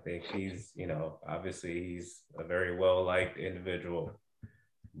 I think he's, obviously he's a very well-liked individual.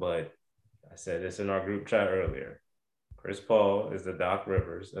 But I said this in our group chat earlier. Chris Paul is the Doc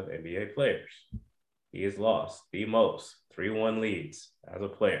Rivers of NBA players. He has lost the most 3-1 leads as a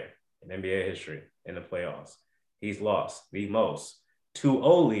player in NBA history in the playoffs. He's lost the most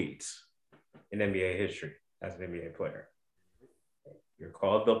 2-0 leads in NBA history as an NBA player. You're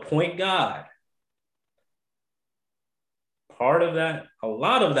called the point guard. Part of that, a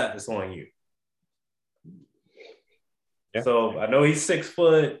lot of that is on you. Yeah. So I know he's 6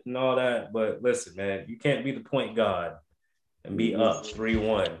 foot and all that, but listen, man, you can't be the point guard and be up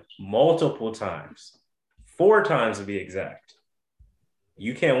 3-1 multiple times, 4 times to be exact.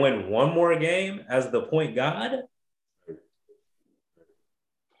 You can't win one more game as the point guard.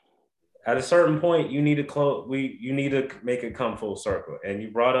 At a certain point, you need to make it come full circle. And you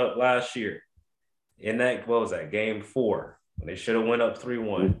brought up last year in that, what was that, game 4, when they should have went up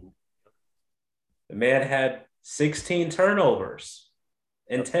 3-1. The man had 16 turnovers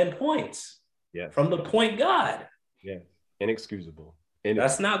and 10 points from the point guard. Yeah, inexcusable.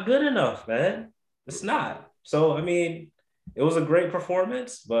 That's not good enough, man. It's not. So, I mean, it was a great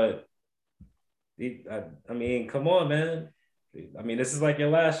performance, but, come on, man. I mean, this is like your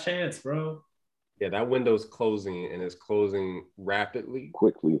last chance, bro. Yeah, that window's closing, and it's closing rapidly.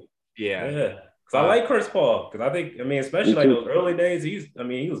 Quickly. Yeah. Because I like Chris Paul. Because I think, especially like those early days, he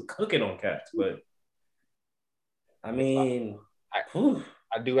was cooking on cats. But, I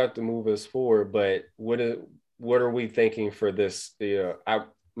do have to move us forward, but what are we thinking for this? I'm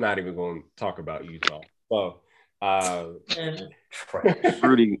not even going to talk about Utah. So,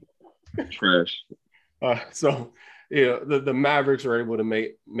 Rudy, trash. The Mavericks are able to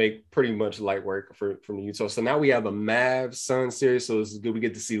make pretty much light work from the Utah. So now we have a Mavs-Suns series. So this is good. We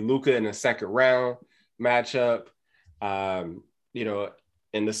get to see Luka in a second round matchup. And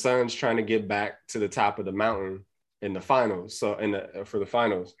the Suns trying to get back to the top of the mountain in the finals. So for the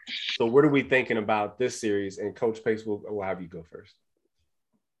finals. So what are we thinking about this series? And Coach Pace, we'll have you go first.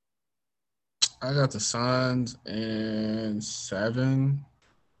 I got the Suns in 7.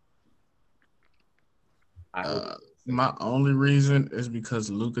 My only reason is because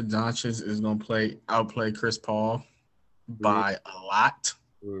Luka Doncic is going to outplay Chris Paul by a lot.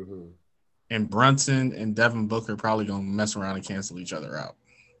 Mm-hmm. And Brunson and Devin Booker probably going to mess around and cancel each other out.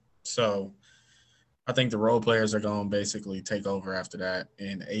 So I think the role players are going to basically take over after that.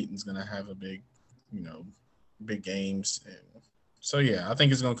 And Ayton's going to have a big games. And so, yeah, I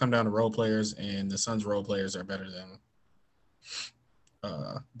think it's going to come down to role players, and the Suns' role players are better than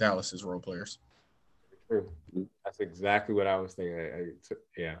Dallas's role players. That's exactly what I was thinking.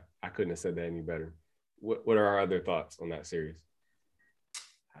 I couldn't have said that any better. What are our other thoughts on that series?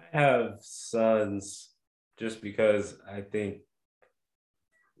 I have Suns just because I think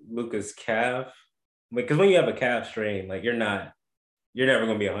Luka's calf. Because when you have a calf strain, like you're never going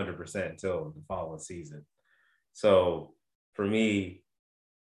to be 100% until the following season. So for me,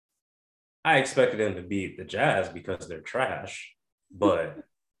 I expected them to beat the Jazz because they're trash, but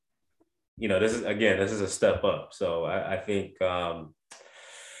this is a step up. So I think I'm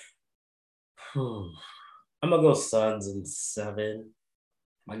gonna go Suns in 7.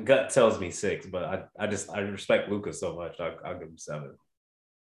 My gut tells me 6, but I respect Luka so much. I'll give him 7.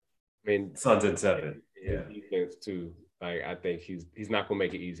 I mean, Suns in 7. Yeah, defense too. I think he's not gonna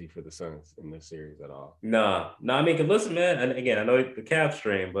make it easy for the Suns in this series at all. No. I mean, listen, man. And again, I know the calf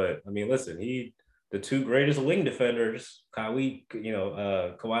strain, but I mean, listen, he the two greatest wing defenders, Kawhi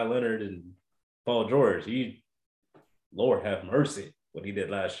Leonard and Paul George. Lord have mercy, what he did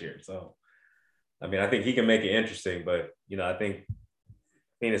last year. So, I mean, I think he can make it interesting, but, I think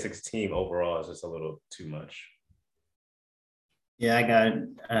Phoenix's team overall is just a little too much. Yeah, I got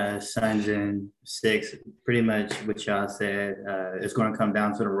Suns in 6. Pretty much what y'all said. It's going to come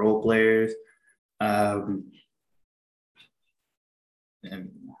down to the role players. And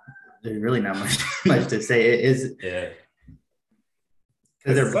there's really not much to say. It is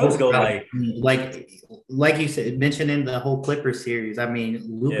because they're both go like you said, mentioning the whole Clippers series. I mean,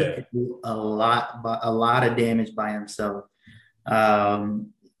 Luka can do a lot of damage by himself. And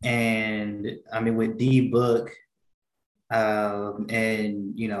I mean, with D-Book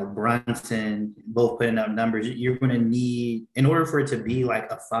and Brunson both putting up numbers, you're going to need, in order for it to be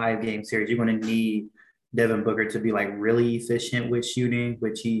like a 5-game series, you're going to need Devin Booker to be like really efficient with shooting,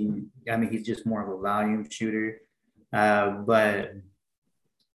 which he's just more of a volume shooter. But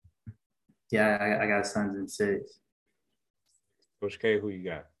yeah, I got Suns in 6. Coach K, who you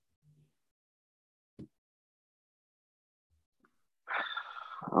got?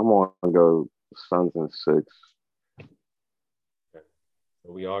 I'm going to go Suns in 6. So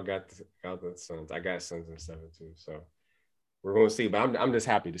we all got the Suns. I got Suns in 7 too. So we're going to see. But I'm just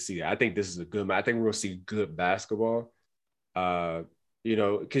happy to see that. I think this is a good match. I think we're going to see good basketball.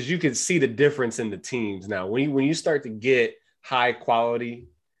 Because you can see the difference in the teams now. When you start to get high quality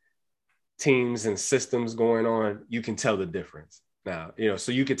teams and systems going on, you can tell the difference now.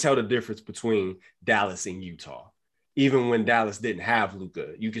 So you can tell the difference between Dallas and Utah. Even when Dallas didn't have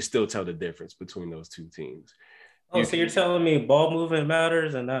Luka, you can still tell the difference between those two teams. So you're telling me ball movement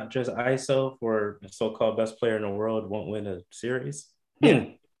matters and not just ISO for the so-called best player in the world won't win a series? Yeah.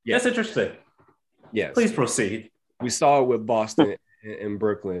 That's interesting. Yes. Please proceed. We saw it with Boston and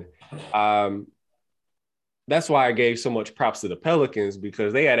Brooklyn. That's why I gave so much props to the Pelicans,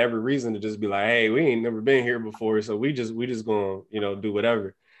 because they had every reason to just be like, hey, we ain't never been here before, so we just gonna do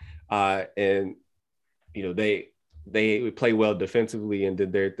whatever. And they play well defensively and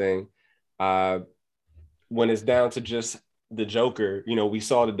did their thing. When it's down to just the Joker, we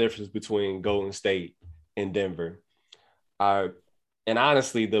saw the difference between Golden State and Denver. And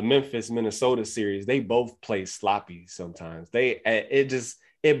honestly, the Memphis-Minnesota series, they both play sloppy sometimes.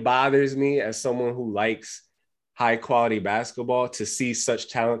 It bothers me as someone who likes high-quality basketball to see such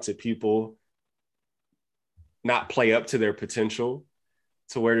talented people not play up to their potential,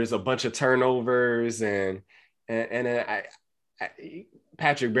 to where there's a bunch of turnovers and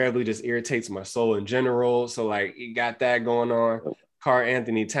Patrick Beverley just irritates my soul in general. So like you got that going on. Karl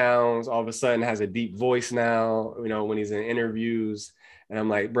Anthony Towns all of a sudden has a deep voice now, when he's in interviews. And I'm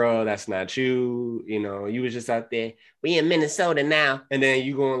like, bro, that's not you. You was just out there. We in Minnesota now. And then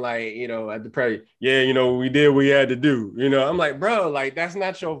you going like, at the press, we did what we had to do. I'm like, bro, like that's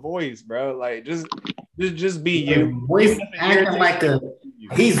not your voice, bro. Like just be you. Voice acting like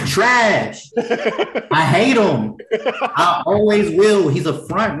he's trash. I hate him. I always will. He's a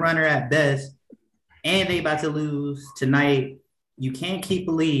front runner at best. And they about to lose tonight. You can't keep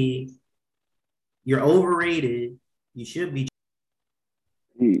a lead. You're overrated. You should be.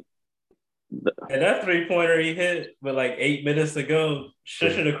 And that 3-pointer he hit with like 8 minutes to go,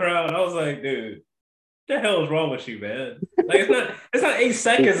 shushing the crowd. I was like, dude, what the hell is wrong with you, man? Like it's not 8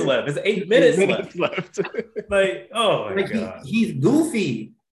 seconds left. It's 8 minutes left. Like, oh my God. He's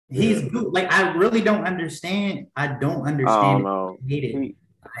goofy. Like I really don't understand. I don't understand. I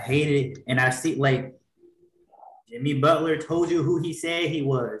hate it. And I see like Jimmy Butler told you who he said he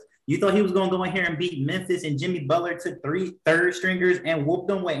was. You thought he was going to go in here and beat Memphis, and Jimmy Butler took 3 third stringers and whooped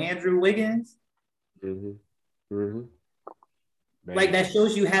them with Andrew Wiggins? Mm-hmm. Mm-hmm. Like that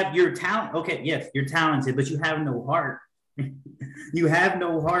shows you have your talent. Okay, yes, you're talented, but you have no heart. You have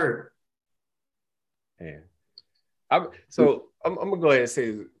no heart. Man. I'm going to go ahead and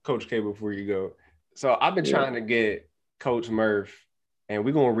say, Coach K, before you go. So I've been trying to get Coach Murph, and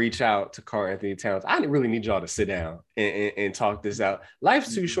we're going to reach out to Karl Anthony Towns. I really need y'all to sit down and talk this out.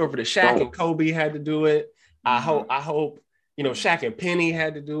 Life's too short for the Shaq and Kobe had to do it. I hope, Shaq and Penny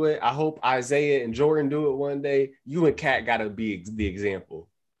had to do it. I hope Isaiah and Jordan do it one day. You and Kat got to be the example.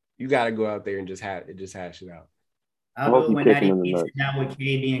 You got to go out there and just hash it out. I'll do it when Natty beats it down with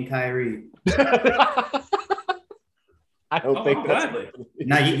KD and Kyrie. I don't think that's –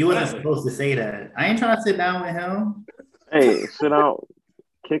 No, you wasn't supposed to say that. I ain't trying to sit down with him. Hey, sit down.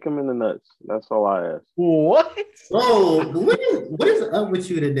 Kick him in the nuts. That's all I ask. What? Whoa, what is up with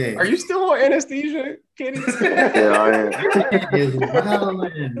you today? Are you still on anesthesia, Kenny? Yeah, I am.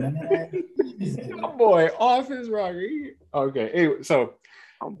 My boy, off his rocker. Okay, anyway, so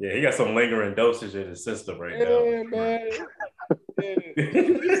Yeah, he got some lingering dosage in his system right now. Man.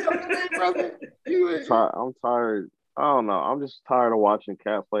 I'm tired. I don't know. I'm just tired of watching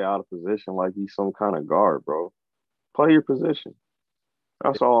Cat play out of position like he's some kind of guard, bro. Play your position.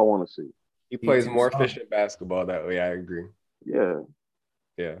 That's all I want to see. He plays more efficient basketball that way. I agree. Yeah.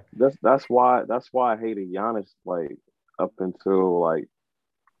 Yeah. That's why I hated Giannis like up until like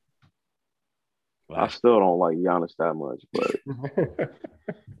I still don't like Giannis that much, but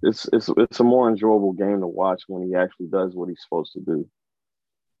it's a more enjoyable game to watch when he actually does what he's supposed to do.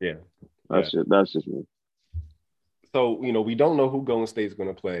 Yeah. That's just me. So, we don't know who Golden State's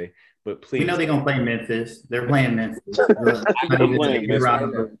going to play, but please. We know they're going to play Memphis. They're playing Memphis. I'm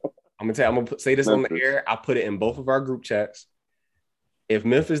going to say this on the air. I put it in both of our group chats. If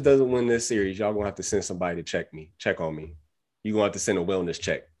Memphis doesn't win this series, y'all going to have to send somebody to check on me. You're going to have to send a wellness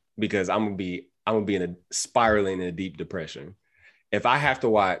check because I'm going to be spiraling in a deep depression. If I have to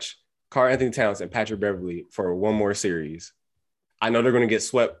watch Karl-Anthony Towns and Patrick Beverley for one more series, I know they're going to get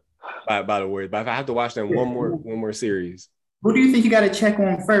swept by the Warriors, but if I have to watch them one more series, who do you think you got to check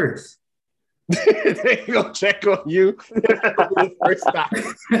on first? They gonna check on you first time.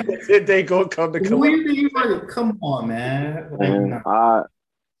 They gonna come to Who do you think you got? Come on, man. I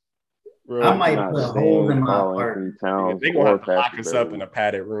might put holes in my heart. They're gonna have to lock us up in a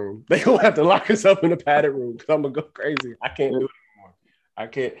padded room. They're gonna have to lock us up in a padded room because I'm gonna go crazy. I can't do it anymore. I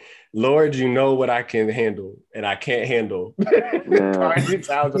can't. Lord, you know what I can handle, and I can't handle. Karl-Anthony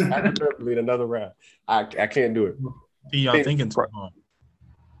Towns and Patrick Beverley in another round. I can't do it. Y'all thinking too hard.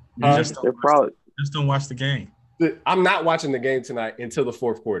 Just don't watch the game. I'm not watching the game tonight until the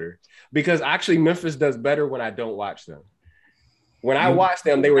fourth quarter because actually Memphis does better when I don't watch them. When I watched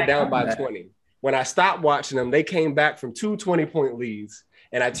them, they were down by 20. When I stopped watching them, they came back from 2 20-point leads,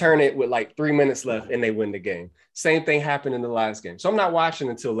 and I turn it with like 3 minutes left, and they win the game. Same thing happened in the last game. So I'm not watching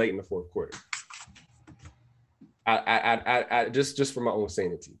until late in the fourth quarter. I just for my own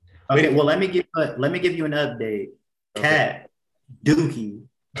sanity. Okay, well, let me give you an update. Cat, Dookie,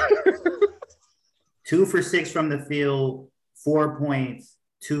 2 for 6 from the field, 4 points,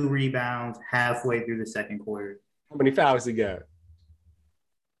 2 rebounds, halfway through the second quarter. How many fouls he got?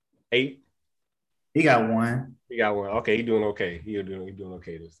 8. He got 1. He got 1. Okay, he doing okay. He doing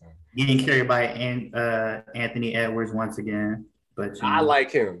okay this time. Getting carried by Anthony Edwards once again. But I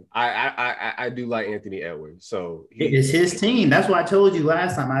like him. I do like Anthony Edwards. So it's his team. That's why I told you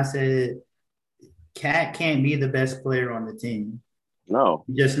last time. I said Cat can't be the best player on the team. No,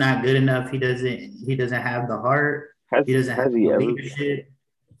 he's just not good enough. He doesn't have the heart. He doesn't have the leadership.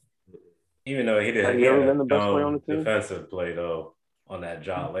 Even though he didn't have been the best player on the team? Defensive play though on that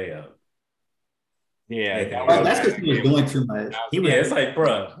jaw layup. Yeah, that's because he was doing too much. It's like,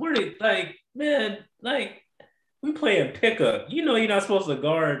 bro, what are you like, man? Like, we playing pickup. You know, you're not supposed to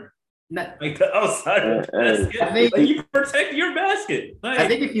guard like the outside of the basket. Like, you protect your basket. Like, I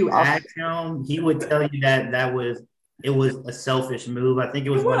think if you asked him, he would tell you that it was a selfish move. I think it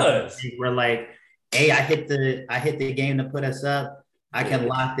was one of those things where like, hey, I hit the game to put us up. I can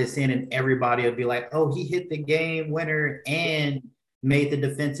lock this in, and everybody will be like, oh, he hit the game winner and made the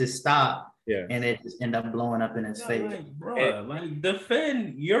defensive stop. Yeah. And it just ended up blowing up in his face. Like, bro,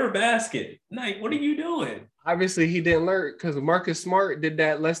 defend your basket. Like, what are you doing? Obviously, he didn't learn because Marcus Smart did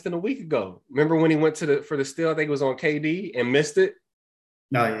that less than a week ago. Remember when he went for the steal? I think it was on KD and missed it.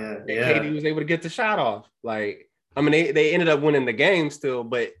 Oh yeah. KD was able to get the shot off. Like, I mean, they ended up winning the game still,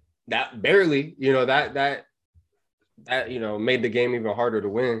 but that barely, that made the game even harder to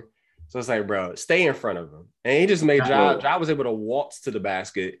win. So it's like, bro, stay in front of him. And he just made Ja was able to waltz to the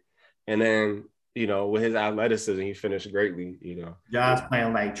basket. And then, with his athleticism, he finished greatly, Ja's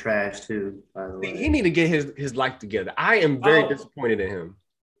playing like trash too, by the way. He need to get his life together. I am very disappointed in him.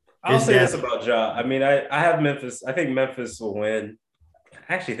 I'll say this about Ja. I mean, I have Memphis. I think Memphis will win.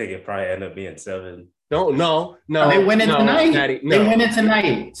 I actually think it probably end up being 7. No. They win it tonight. Natty, no. They win it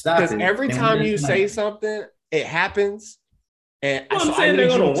tonight. Stop it. Because every time you say something, it happens. And I'm saying they're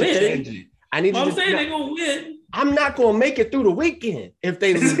going to win. I'm saying they're going to win. I'm not going to make it through the weekend if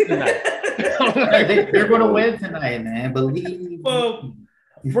they lose tonight. They're going to win tonight, man. Believe. Well,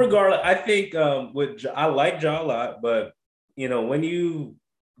 regardless, I think I like Ja a lot, but when you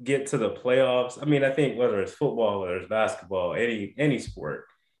get to the playoffs, I mean, I think whether it's football, whether it's basketball, any sport,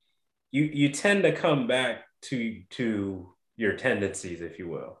 you tend to come back to your tendencies, if you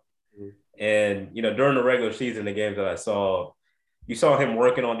will. Mm-hmm. And during the regular season, the games that I saw. You saw him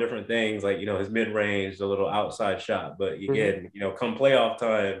working on different things, like, his mid-range, the little outside shot. But again, come playoff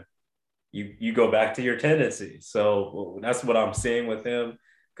time, you go back to your tendencies. So that's what I'm seeing with him.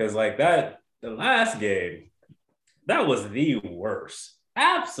 Because like the last game, that was the worst.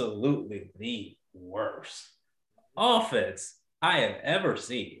 Absolutely the worst offense I have ever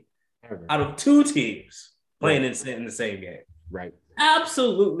seen out of two teams playing in the same game. Right.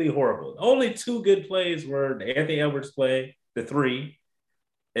 Absolutely horrible. Only two good plays were the Anthony Edwards play, the 3,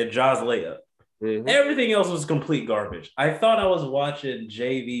 and Ja's layup. Mm-hmm. Everything else was complete garbage. I thought I was watching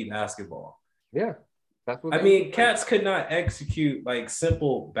JV basketball. Yeah. I mean, cats could not execute like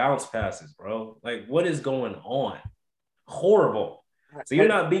simple bounce passes, bro. Like, what is going on? Horrible. So you're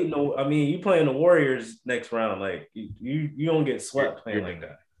not beating you playing the Warriors next round. Like you don't get swept playing like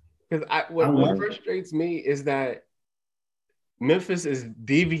that. Because what frustrates me is that Memphis is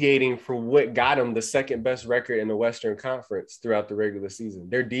deviating from what got them the second best record in the Western Conference throughout the regular season.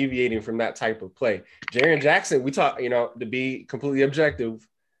 They're deviating from that type of play. Jaren Jackson, we talk, to be completely objective,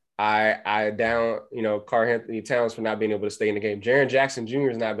 I down, Karl-Anthony Towns for not being able to stay in the game. Jaren Jackson Jr.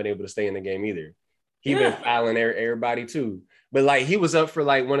 has not been able to stay in the game either. He's been fouling everybody too. But like he was up for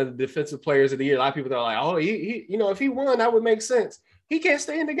like one of the defensive players of the year. A lot of people are like, oh, he if he won, that would make sense. He can't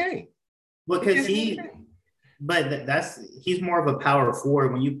stay in the game. Well, because he's more of a power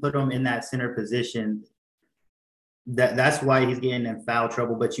forward. When you put him in that center position, that's why he's getting in foul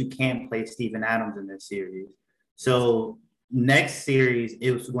trouble. But you can't play Steven Adams in this series. So next series,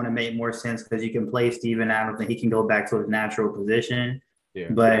 it was going to make more sense because you can play Steven Adams and he can go back to his natural position. Yeah.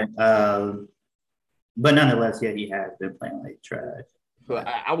 But nonetheless, yeah, he has been playing like trash. So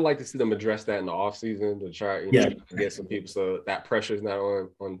I would like to see them address that in the offseason to try, to get some people so that pressure is not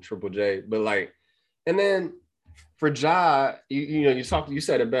on Triple J. But and then for Ja, you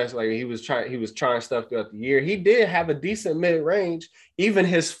said it best. Like he was trying stuff throughout the year. He did have a decent mid range. Even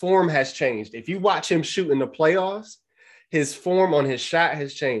his form has changed. If you watch him shoot in the playoffs, his form on his shot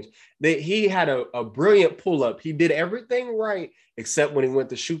has changed. He had a brilliant pull up. He did everything right except when he went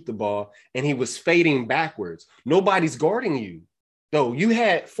to shoot the ball and he was fading backwards. Nobody's guarding you. Though you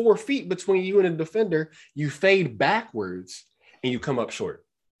had 4 feet between you and the defender, you fade backwards and you come up short.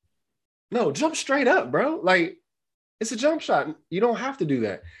 No, jump straight up, bro. Like it's a jump shot. You don't have to do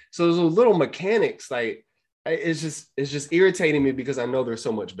that. So those little mechanics, like it's just irritating me because I know they're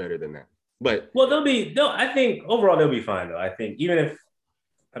so much better than that. But I think overall they'll be fine though. I think even if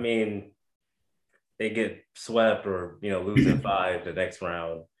they get swept or losing 5 the next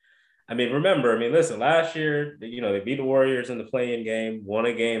round. Listen, last year, they beat the Warriors in the play-in game, won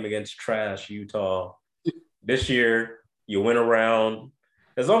a game against trash Utah. This year, you win a round.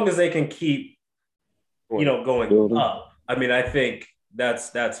 As long as they can keep, going up, I think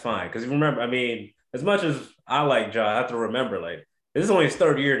that's fine. Because remember, as much as I like Ja, I have to remember, this is only his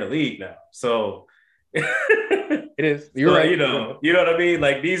 3rd year in the league now. So it is. You're right. You know what I mean?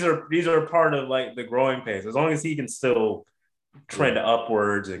 Like these are part of like the growing pains. As long as he can still trend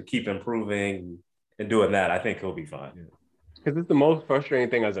upwards and keep improving and doing that, I think he'll be fine. Because it's the most frustrating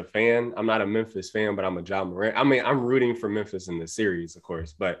thing as a fan. I'm not a Memphis fan, but I'm a Ja Morant. I'm rooting for Memphis in the series, of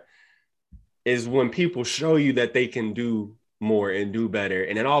course, but is when people show you that they can do more and do better,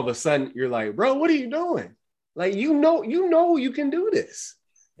 and then all of a sudden you're like, bro, what are you doing? Like you know you can do this.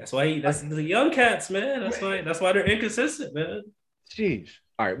 That's the young cats, man. That's why they're inconsistent, man. Jeez.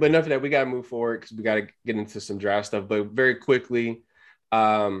 All right, but enough of that. We got to move forward because we got to get into some draft stuff. But very quickly,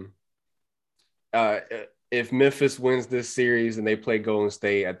 if Memphis wins this series and they play Golden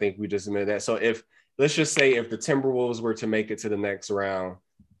State, I think we just admitted that. So let's just say if the Timberwolves were to make it to the next round,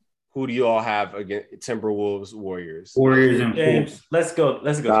 who do you all have against Timberwolves, Warriors? Warriors and James. Let's go.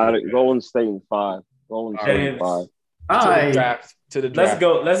 Got it. Golden State in 5. Golden State in 5. To the draft.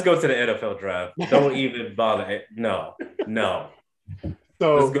 Let's go to the NFL draft. Don't even bother. No.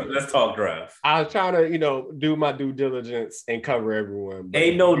 So let's talk draft. I was trying to, do my due diligence and cover everyone.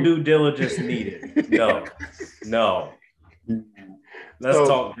 Ain't no due diligence needed. No. Let's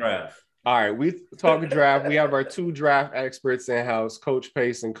talk draft. All right, we talk draft. We have our 2 draft experts in house, Coach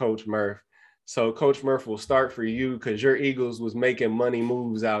Pace and Coach Murph. So, Coach Murph, will start for you because your Eagles was making money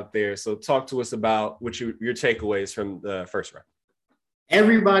moves out there. So, talk to us about what your takeaways from the first round.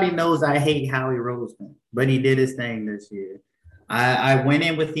 Everybody knows I hate Howie Roseman, but he did his thing this year. I went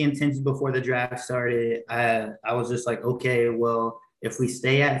in with the intentions before the draft started. I was just like, okay, well, if we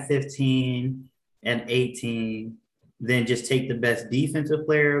stay at 15 and 18, then just take the best defensive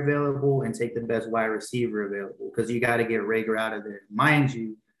player available and take the best wide receiver available because you got to get Rager out of there. Mind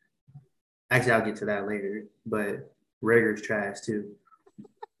you, actually, I'll get to that later, but Rager's trash too.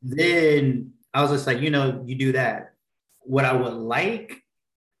 Then I was just like, you do that. What I would like,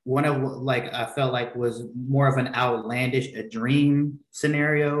 I felt like was more of an outlandish, a dream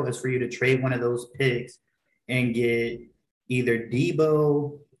scenario is for you to trade one of those picks and get either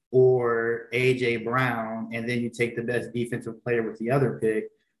Debo or A.J. Brown, and then you take the best defensive player with the other pick.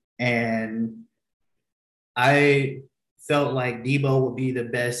 And I felt like Debo would be the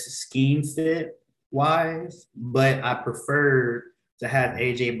best scheme fit wise, but I preferred to have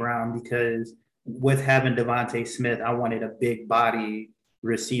A.J. Brown because with having Devontae Smith, I wanted a big body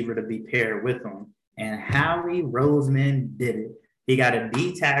receiver to be paired with him. And Howie Roseman did it. He got a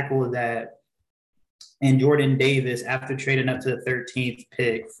D tackle and Jordan Davis, after trading up to the 13th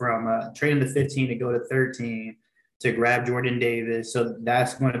pick from trading the 15 to go to 13 to grab Jordan Davis. So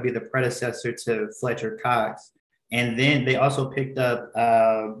that's going to be the predecessor to Fletcher Cox. And then they also picked up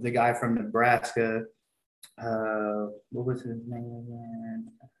the guy from Nebraska. What was his name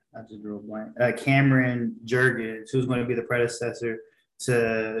again? I just drew a blank. Cameron Jurgens, who's going to be the predecessor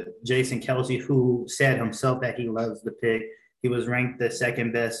to Jason Kelce, who said himself that he loves the pick. He was ranked the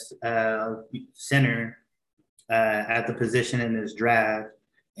second best center at the position in this draft.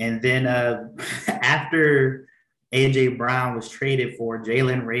 And then after A.J. Brown was traded for,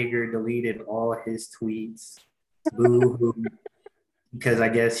 Jalen Reagor deleted all his tweets. Boo-hoo. Because I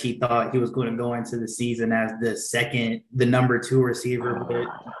guess he thought he was going to go into the season as the number 2 receiver. But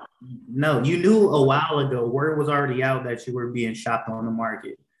no, you knew a while ago, word was already out that you were being shopped on the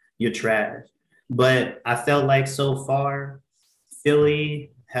market. You're trash. But I felt like so far,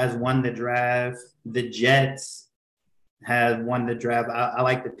 Philly has won the draft. The Jets have won the draft. I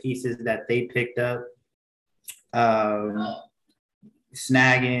like the pieces that they picked up.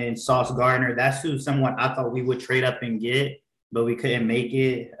 Snagging Sauce Gardner. That's who someone I thought we would trade up and get, but we couldn't make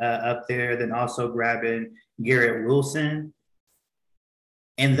it up there. Then also grabbing Garrett Wilson.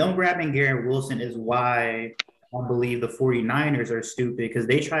 And them grabbing Garrett Wilson is why I believe the 49ers are stupid, because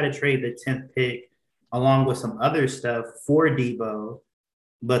they try to trade the 10th pick along with some other stuff for Debo,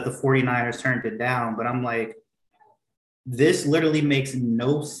 but the 49ers turned it down. But I'm like, this literally makes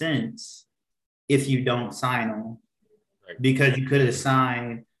no sense if you don't sign him, because you could have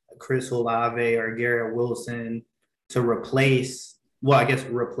signed Chris Olave or Garrett Wilson to replace,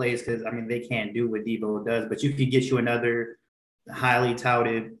 because, I mean, they can't do what Debo does, but you could get you another highly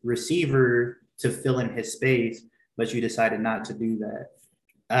touted receiver to fill in his space, but you decided not to do that.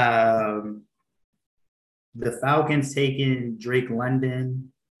 The Falcons taking Drake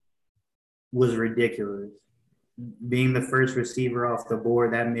London was ridiculous. Being the first receiver off the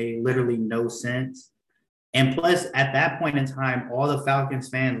board, that made literally no sense. And plus, at that point in time, all the Falcons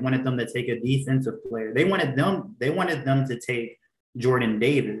fans wanted them to take a defensive player. They wanted them to take Jordan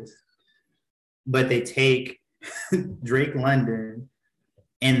Davis, but they take Drake London,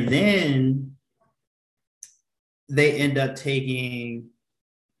 and then they end up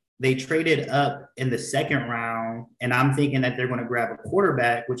they traded up in the second round, and I'm thinking that they're going to grab a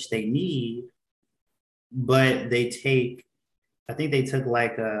quarterback, which they need, but I think they took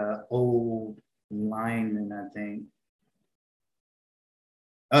like a old lineman, I think.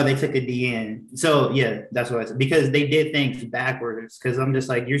 Oh, they took a DN. So, yeah, that's what I said. Because they did things backwards. Because I'm just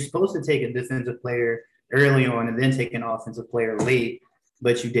like, you're supposed to take a defensive player early on and then take an offensive player late,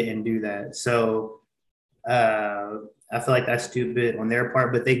 but you didn't do that. So, I feel like that's stupid on their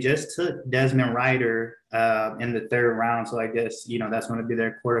part. But they just took Desmond Ridder in the third round. So, I guess, that's going to be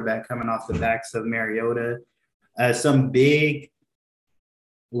their quarterback coming off the backs of Mariota. Some big,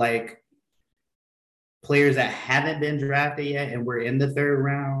 players that haven't been drafted yet and we're in the third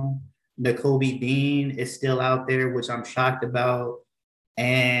round. Nakobe Dean is still out there, which I'm shocked about.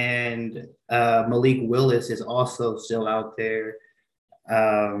 And Malik Willis is also still out there.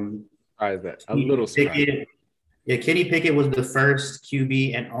 A little surprised. Yeah, Kenny Pickett was the first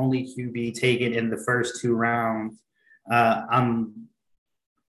QB and only QB taken in the first 2 rounds. I'm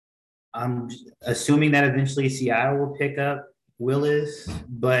assuming that eventually Seattle will pick up Willis,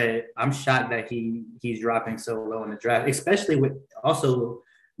 but I'm shocked that he's dropping so low in the draft, especially with also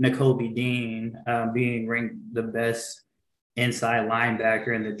Nakobe Dean being ranked the best inside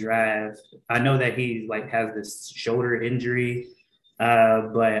linebacker in the draft. I know that he has this shoulder injury,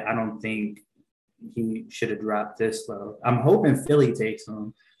 but I don't think he should have dropped this low. I'm hoping Philly takes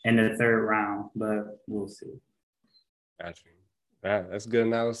him in the third round, but we'll see. Gotcha. That's good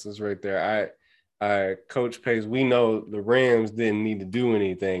analysis right there. Coach Pace, we know the Rams didn't need to do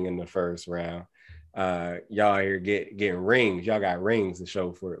anything in the first round. Y'all here getting rings. Y'all got rings to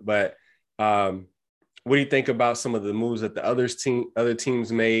show for it. But what do you think about some of the moves that the other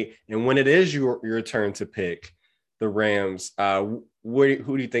teams made? And when it is your turn to pick the Rams, who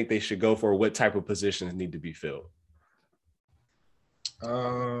do you think they should go for? What type of positions need to be filled?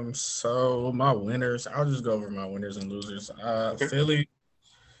 So my winners, I'll just go over my winners and losers. Okay. Philly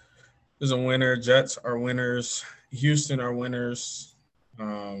is a winner. Jets are winners. Houston are winners.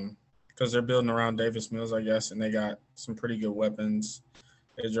 because they're building around Davis Mills, I guess, and they got some pretty good weapons.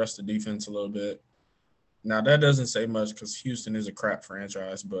 They addressed the defense a little bit. Now that doesn't say much because Houston is a crap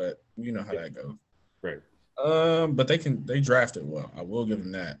franchise, but you know how that goes. Right. But they drafted well. I will give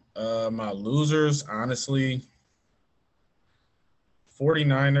them that. My losers, honestly,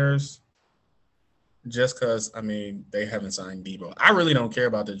 49ers, just because, I mean, they haven't signed Debo. I really don't care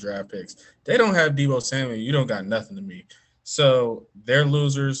about the draft picks. They don't have Debo Samuel. You don't got nothing to me. So they're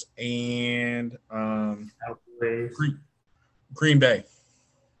losers. And Green Bay.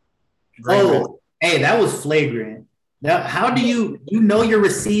 Hey, that was flagrant. Now, how do you know your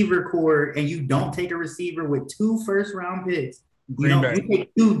receiver core and you don't take a receiver with 2 first-round picks? You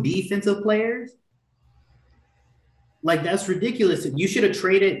take 2 defensive players? Like, that's ridiculous. You should have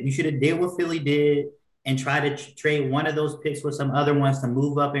traded. You should have did what Philly did and try to trade one of those picks with some other ones to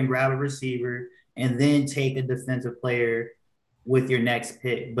move up and grab a receiver and then take a defensive player with your next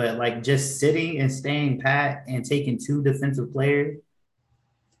pick. But, like, just sitting and staying pat and taking 2 defensive players.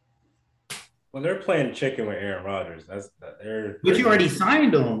 Well, they're playing chicken with Aaron Rodgers. But you already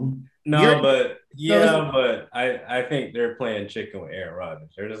signed him. But I think they're playing chicken with Aaron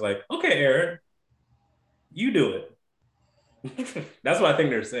Rodgers. They're just like, okay, Aaron, you do it. That's what I think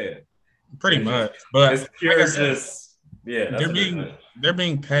they're saying. Pretty much, but it's pure just they're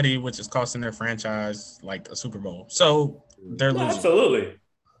being petty, which is costing their franchise like a Super Bowl. So they're losing. Absolutely.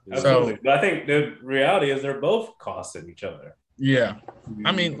 So, but I think the reality is they're both costing each other. Yeah,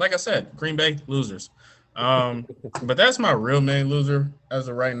 I mean, like I said, Green Bay losers. But that's my real main loser as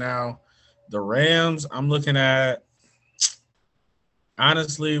of right now. The Rams, I'm looking at.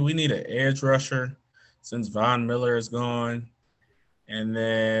 Honestly, we need an edge rusher since Von Miller is gone. And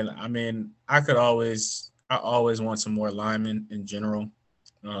then, I mean, I always want some more linemen in general.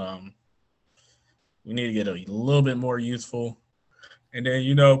 We need to get a little bit more youthful. And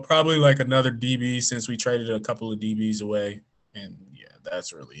then, probably like another DB since we traded a couple of DBs away. And, yeah,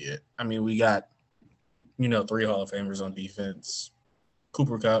 that's really it. I mean, we got, 3 Hall of Famers on defense.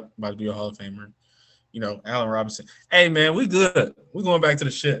 Cooper Kupp about to be a Hall of Famer. Allen Robinson. Hey, man, we good. We're going back to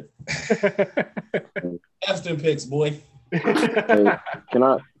the shit. That's them picks, boy. Hey, can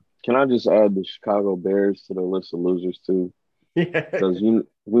I just add the Chicago Bears to the list of losers, too? Yeah. Because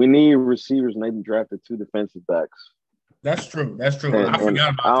we need receivers, and they drafted 2 defensive backs. That's true. I forgot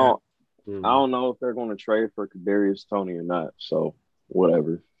about that. I don't know if they're going to trade for Kadarius Toney or not, so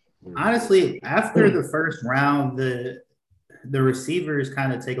whatever. Honestly, after the first round, the receivers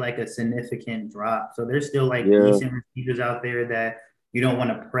kind of take like a significant drop. So there's still like decent receivers out there that you don't want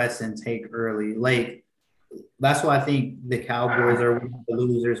to press and take early. Like, that's why I think the Cowboys are one of the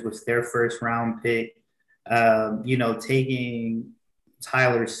losers with their first round pick. Taking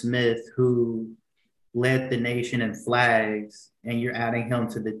Tyler Smith, who led the nation in flags, and you're adding him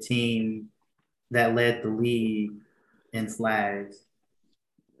to the team that led the league in flags.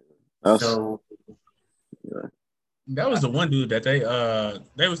 That was the one dude that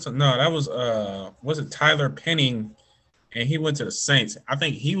was it Tyler Penning, and he went to the Saints. I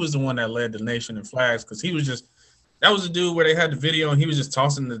think he was the one that led the nation in flags because that was the dude where they had the video and he was just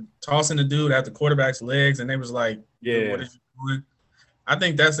tossing the dude at the quarterback's legs, and they was like, yeah, what is he doing? I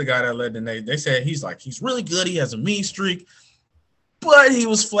think that's the guy that led the nation. They said he's really good. He has a mean streak, but he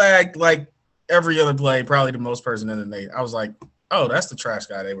was flagged like every other play, probably the most person in the nation. I was like, oh, that's the trash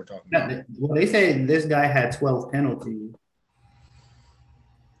guy they were talking about. Well, they say this guy had 12 penalties.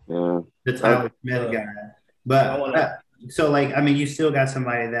 Yeah. The Tyler Smith guy. But so, you still got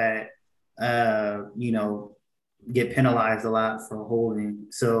somebody that, get penalized a lot for holding.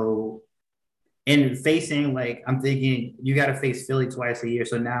 So, and facing, I'm thinking you got to face Philly twice a year.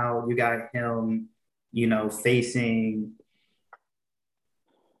 So now you got him, facing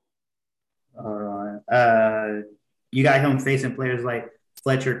you got him facing players like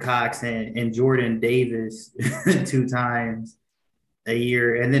Fletcher Cox and Jordan Davis 2 times a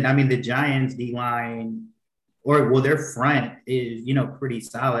year. And then, the Giants D-line, their front is, pretty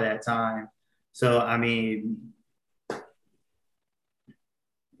solid at times. So,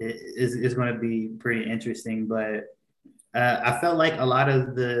 it's going to be pretty interesting. But I felt like a lot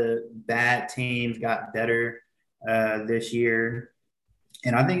of the bad teams got better this year.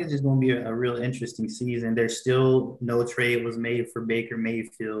 And I think it's just going to be a real interesting season. There's still no trade was made for Baker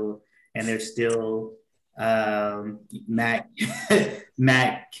Mayfield, and there's still Matt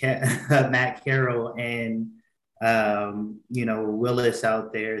Carroll and Willis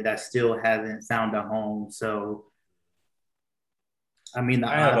out there that still haven't found a home. So, I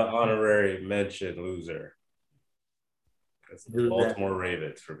have an honorary mention loser. It's the Baltimore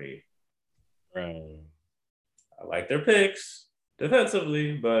Ravens for me. I like their picks.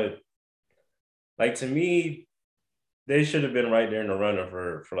 defensively, but like to me, they should have been right there in the runner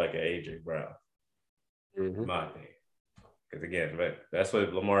for like an AJ Brown, in my opinion. Because again, but that's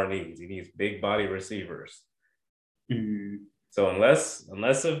what Lamar needs. He needs big body receivers. Mm-hmm. So unless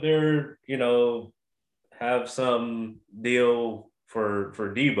if they're have some deal for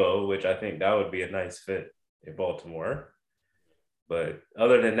Debo, which I think that would be a nice fit in Baltimore. But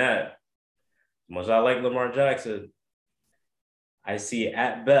other than that, as much as I like Lamar Jackson, I see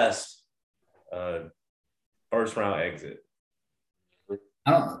at best first round exit.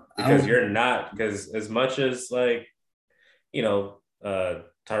 Because as much as like,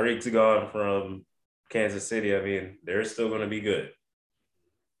 Tyreek's gone from Kansas City, I mean, they're still going to be good.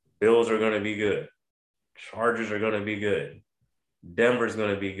 Bills are going to be good. Chargers are going to be good. Denver's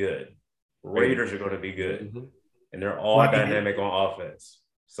going to be good. Raiders are going to be good. Mm-hmm. And they're all dynamic on offense.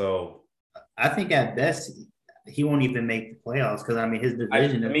 So I think at best, he won't even make the playoffs because, I mean, his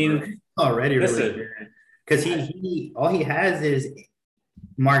division is already really good. Because all he has is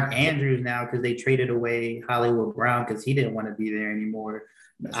Mark Andrews now because they traded away Hollywood Brown because he didn't want to be there anymore.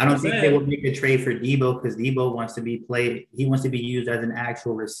 I don't think they would make a trade for Debo because Debo wants to be played. He wants to be used as an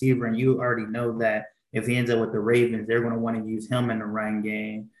actual receiver. And you already know that if he ends up with the Ravens, they're going to want to use him in the run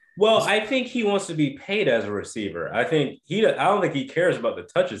game. Well, I think he wants to be paid as a receiver. I don't think he cares about the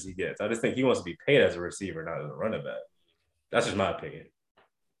touches he gets. I just think he wants to be paid as a receiver, not as a running back. That's just my opinion.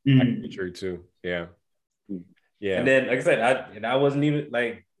 That could be true too. Yeah. Yeah. And then, like I said, I wasn't even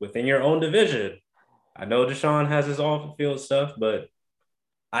like within your own division. I know Deshaun has his off-the-field stuff, but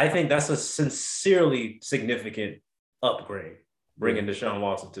I think that's a sincerely significant upgrade, bringing Deshaun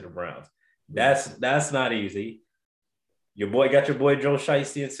Watson to the Browns. That's not easy. Your boy got your boy Joe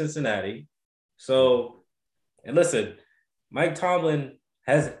Shiesty in Cincinnati. So, and listen, Mike Tomlin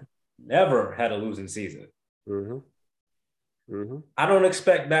has never had a losing season. Mm-hmm. Mm-hmm. I don't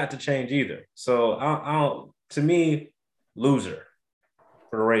expect that to change either. So, I don't. To me, loser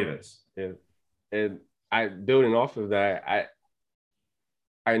for the Ravens. Yeah. And building off of that,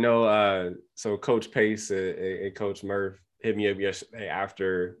 I know so Coach Pace and Coach Murph hit me up yesterday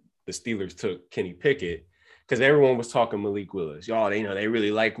after the Steelers took Kenny Pickett because everyone was talking Malik Willis. Y'all, they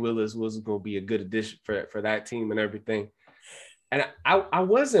really like Willis. Was going to be a good addition for that team and everything. And I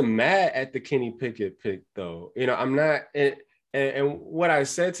wasn't mad at the Kenny Pickett pick though. I'm not. And what I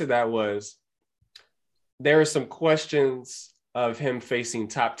said to that was, there are some questions of him facing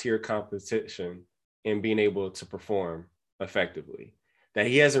top tier competition and being able to perform effectively. That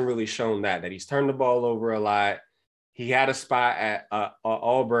he hasn't really shown that he's turned the ball over a lot. He had a spot at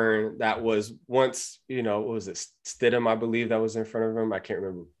Auburn that was once, what was it, Stidham, I believe, that was in front of him. I can't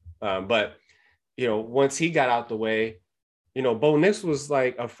remember. But once he got out the way, Bo Nix was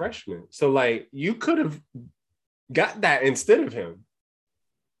like a freshman. So like you could have got that instead of him.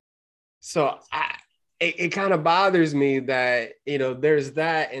 So it kind of bothers me that, there's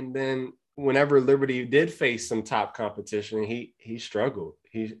that. And then whenever Liberty did face some top competition, he struggled.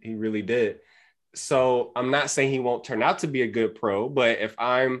 He really did. So I'm not saying he won't turn out to be a good pro, but if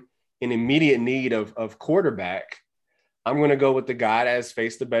I'm in immediate need of quarterback, I'm going to go with the guy that has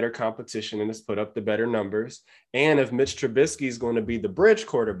faced the better competition and has put up the better numbers. And if Mitch Trubisky is going to be the bridge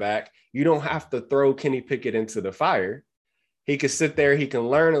quarterback, you don't have to throw Kenny Pickett into the fire. He can sit there, he can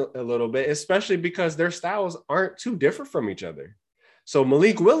learn a little bit, especially because their styles aren't too different from each other. So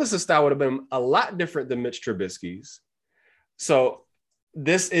Malik Willis' style would have been a lot different than Mitch Trubisky's. So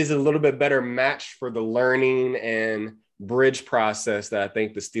this is a little bit better match for the learning and bridge process that I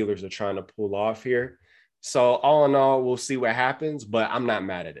think the Steelers are trying to pull off here. So all in all, we'll see what happens, but I'm not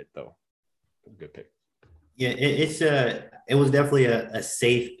mad at it though. Good pick. Yeah, it was definitely a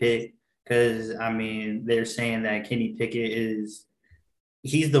safe pick because I mean they're saying that Kenny Pickett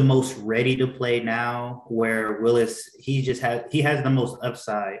he's the most ready to play now, where Willis he has the most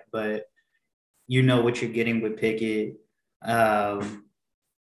upside, but you know what you're getting with Pickett.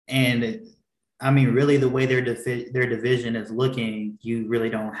 And I mean, really, the way their division is looking, you really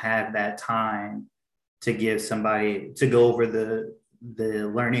don't have that time to give somebody to go over the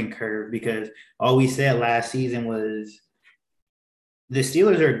learning curve, because all we said last season was the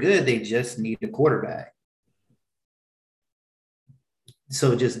Steelers are good. They just need a quarterback.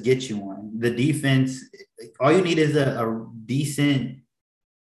 So just get you one. The defense, all you need is a decent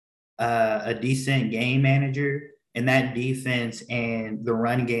game manager, and that defense and the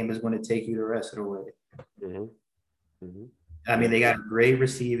run game is going to take you the rest of the way. Mm-hmm. Mm-hmm. I mean, they got a great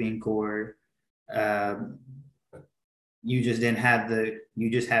receiving core. You just have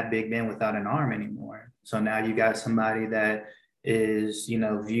Big Ben without an arm anymore. So now you got somebody that is,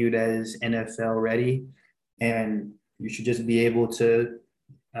 viewed as NFL ready, and You should just be able to.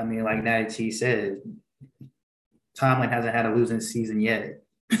 I mean, like Natty T said, Tomlin hasn't had a losing season yet,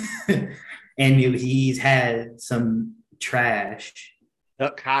 and he's had some trash.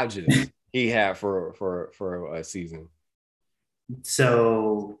 Duck Hodges he had for a season.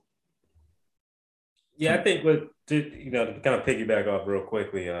 So, yeah, I think to kind of piggyback off real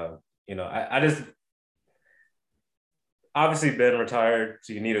quickly, I just obviously Ben retired,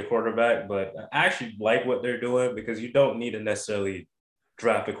 so you need a quarterback, but I actually like what they're doing because you don't need to necessarily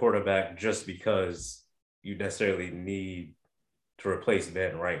draft a quarterback just because you necessarily need to replace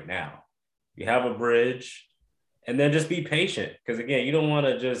Ben right now. You have a bridge, and then just be patient because again, you don't want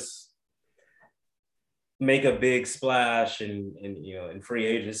to just make a big splash in free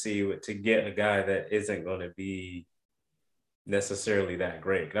agency to get a guy that isn't going to be necessarily that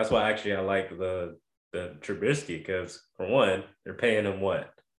great. That's why actually I like the Trubisky because for one, they're paying him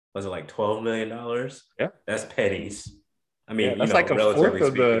what was it like $12 million? Yeah, that's pennies. I mean, that's like a fourth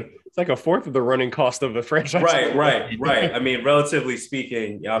of it's like a fourth of the running cost of a franchise. Right. I mean, relatively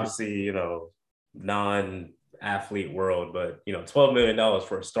speaking, obviously, non-athlete world, but $12 million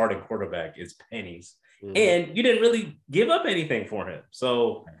for a starting quarterback is pennies. Mm-hmm. And you didn't really give up anything for him.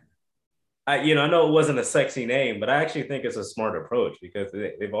 So I know it wasn't a sexy name, but I actually think it's a smart approach because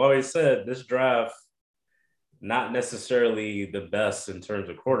they've always said this draft, not necessarily the best in terms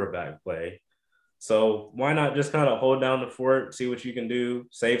of quarterback play. So why not just kind of hold down the fort, see what you can do,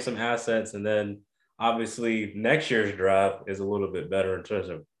 save some assets, and then obviously next year's draft is a little bit better in terms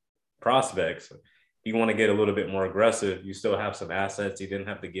of prospects. If you want to get a little bit more aggressive, you still have some assets. You didn't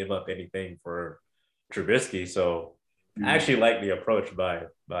have to give up anything for Trubisky. So I actually like the approach by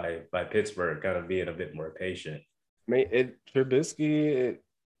Pittsburgh, kind of being a bit more patient. I mean, Trubisky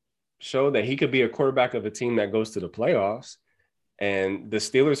showed that he could be a quarterback of a team that goes to the playoffs. And the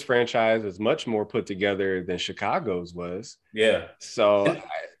Steelers franchise is much more put together than Chicago's was. Yeah. So, to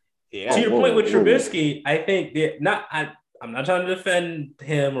your point with Trubisky, I think I'm not trying to defend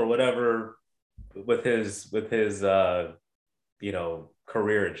him or whatever with his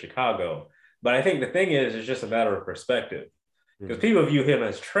career in Chicago. But I think the thing is, it's just a matter of perspective. Because people view him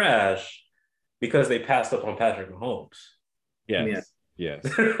as trash because they passed up on Patrick Mahomes. Yes.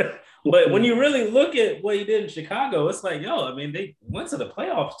 But when you really look at what he did in Chicago, it's like, I mean, they went to the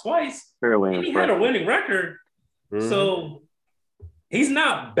playoffs twice. And he had a winning record. Mm-hmm. So he's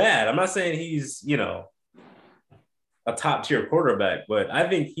not bad. I'm not saying he's, a top tier quarterback, but I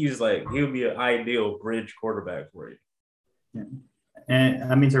think he'll be an ideal bridge quarterback for you. Yeah. And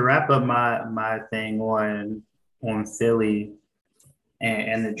I mean, to wrap up my thing on Philly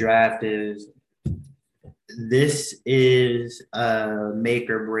and the draft is, this is a make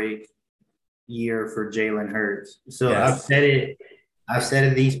or break year for Jalen Hurts. So yes. I've said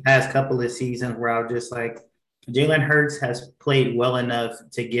it these past couple of seasons where I was just like, Jalen Hurts has played well enough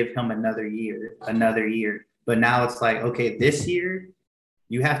to give him another year. But now it's like, okay, this year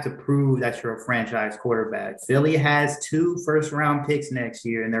you have to prove that you're a franchise quarterback. Philly has 2 first-round picks next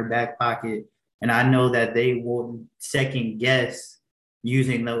year in their back pocket, and I know that they will second guess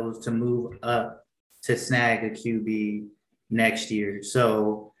using those to move up to snag a QB next year.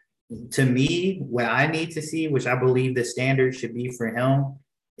 So to me, what I need to see, which I believe the standard should be for him,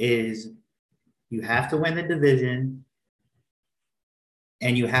 is you have to win the division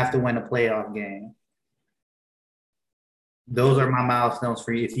and you have to win a playoff game. Those are my milestones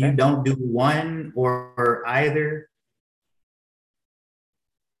for you. If you don't do one or either,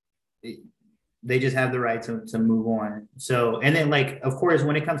 they just have the right to move on. So, and then of course,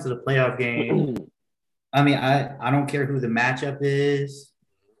 when it comes to the playoff game, I mean, I don't care who the matchup is.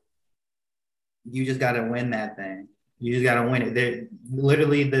 You just got to win that thing. You just got to win it.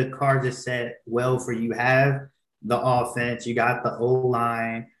 Literally, the cards are set well for you. Have the offense. You got the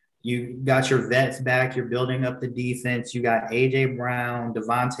O-line. You got your vets back. You're building up the defense. You got A.J. Brown,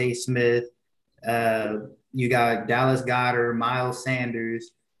 Devontae Smith. You got Dallas Goedert, Miles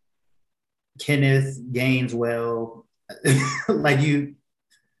Sanders, Kenneth Gainswell.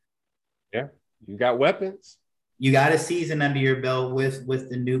 You got weapons. You got a season under your belt with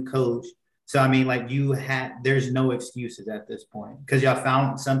the new coach. So, I mean, there's no excuses at this point because y'all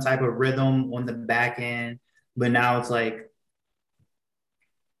found some type of rhythm on the back end. But now it's like,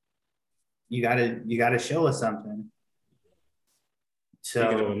 you gotta show us something. So,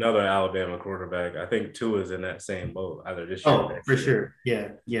 speaking of another Alabama quarterback, I think Tua is in that same boat either this year. Oh, for sure. Yeah.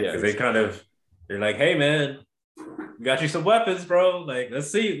 Because they're like, hey man, we got you some weapons, bro. Like, let's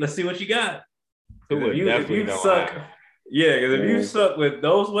see what you got. If you suck with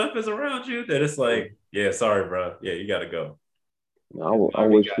those weapons around you, then it's like, yeah, sorry, bro. Yeah, you gotta go. I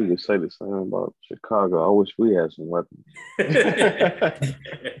wish we could say the same about Chicago. I wish we had some weapons.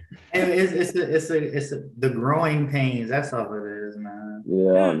 And it's the growing pains. That's all it is, man.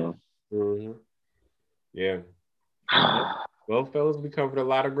 Yeah, I know. Mm-hmm. Yeah. Well, fellas, we covered a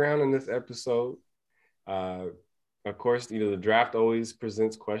lot of ground in this episode. Of course, the draft always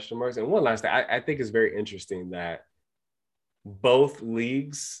presents question marks. And one last thing, I think it's very interesting that both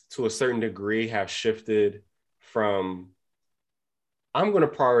leagues, to a certain degree, have shifted from I'm going to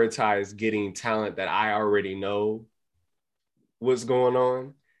prioritize getting talent that I already know what's going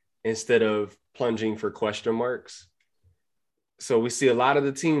on instead of plunging for question marks. So we see a lot of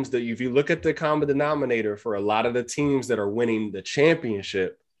the teams that if you look at the common denominator for a lot of the teams that are winning the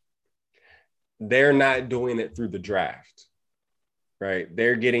championship, they're not doing it through the draft, right?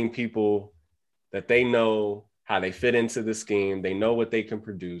 They're getting people that they know how they fit into the scheme. They know what they can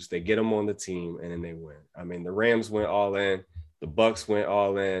produce. They get them on the team and then they win. I mean, the Rams went all in. The Bucks went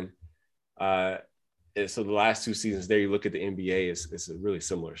all in. So the last 2 seasons there, you look at the NBA, it's a really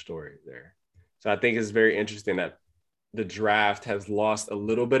similar story there. So I think it's very interesting that the draft has lost a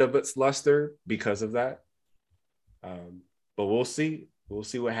little bit of its luster because of that. But we'll see. We'll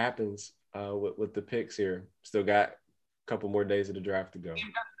see what happens with the picks here. Still got a couple more days of the draft to go.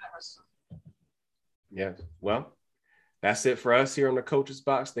 Yeah. Well, that's it for us here on the Coach's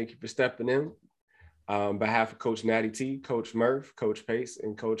Box. Thank you for stepping in. On behalf of Coach Natty T, Coach Murph, Coach Pace,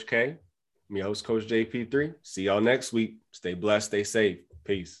 and Coach K, I'm your host, Coach JP3. See y'all next week. Stay blessed, stay safe.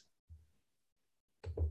 Peace.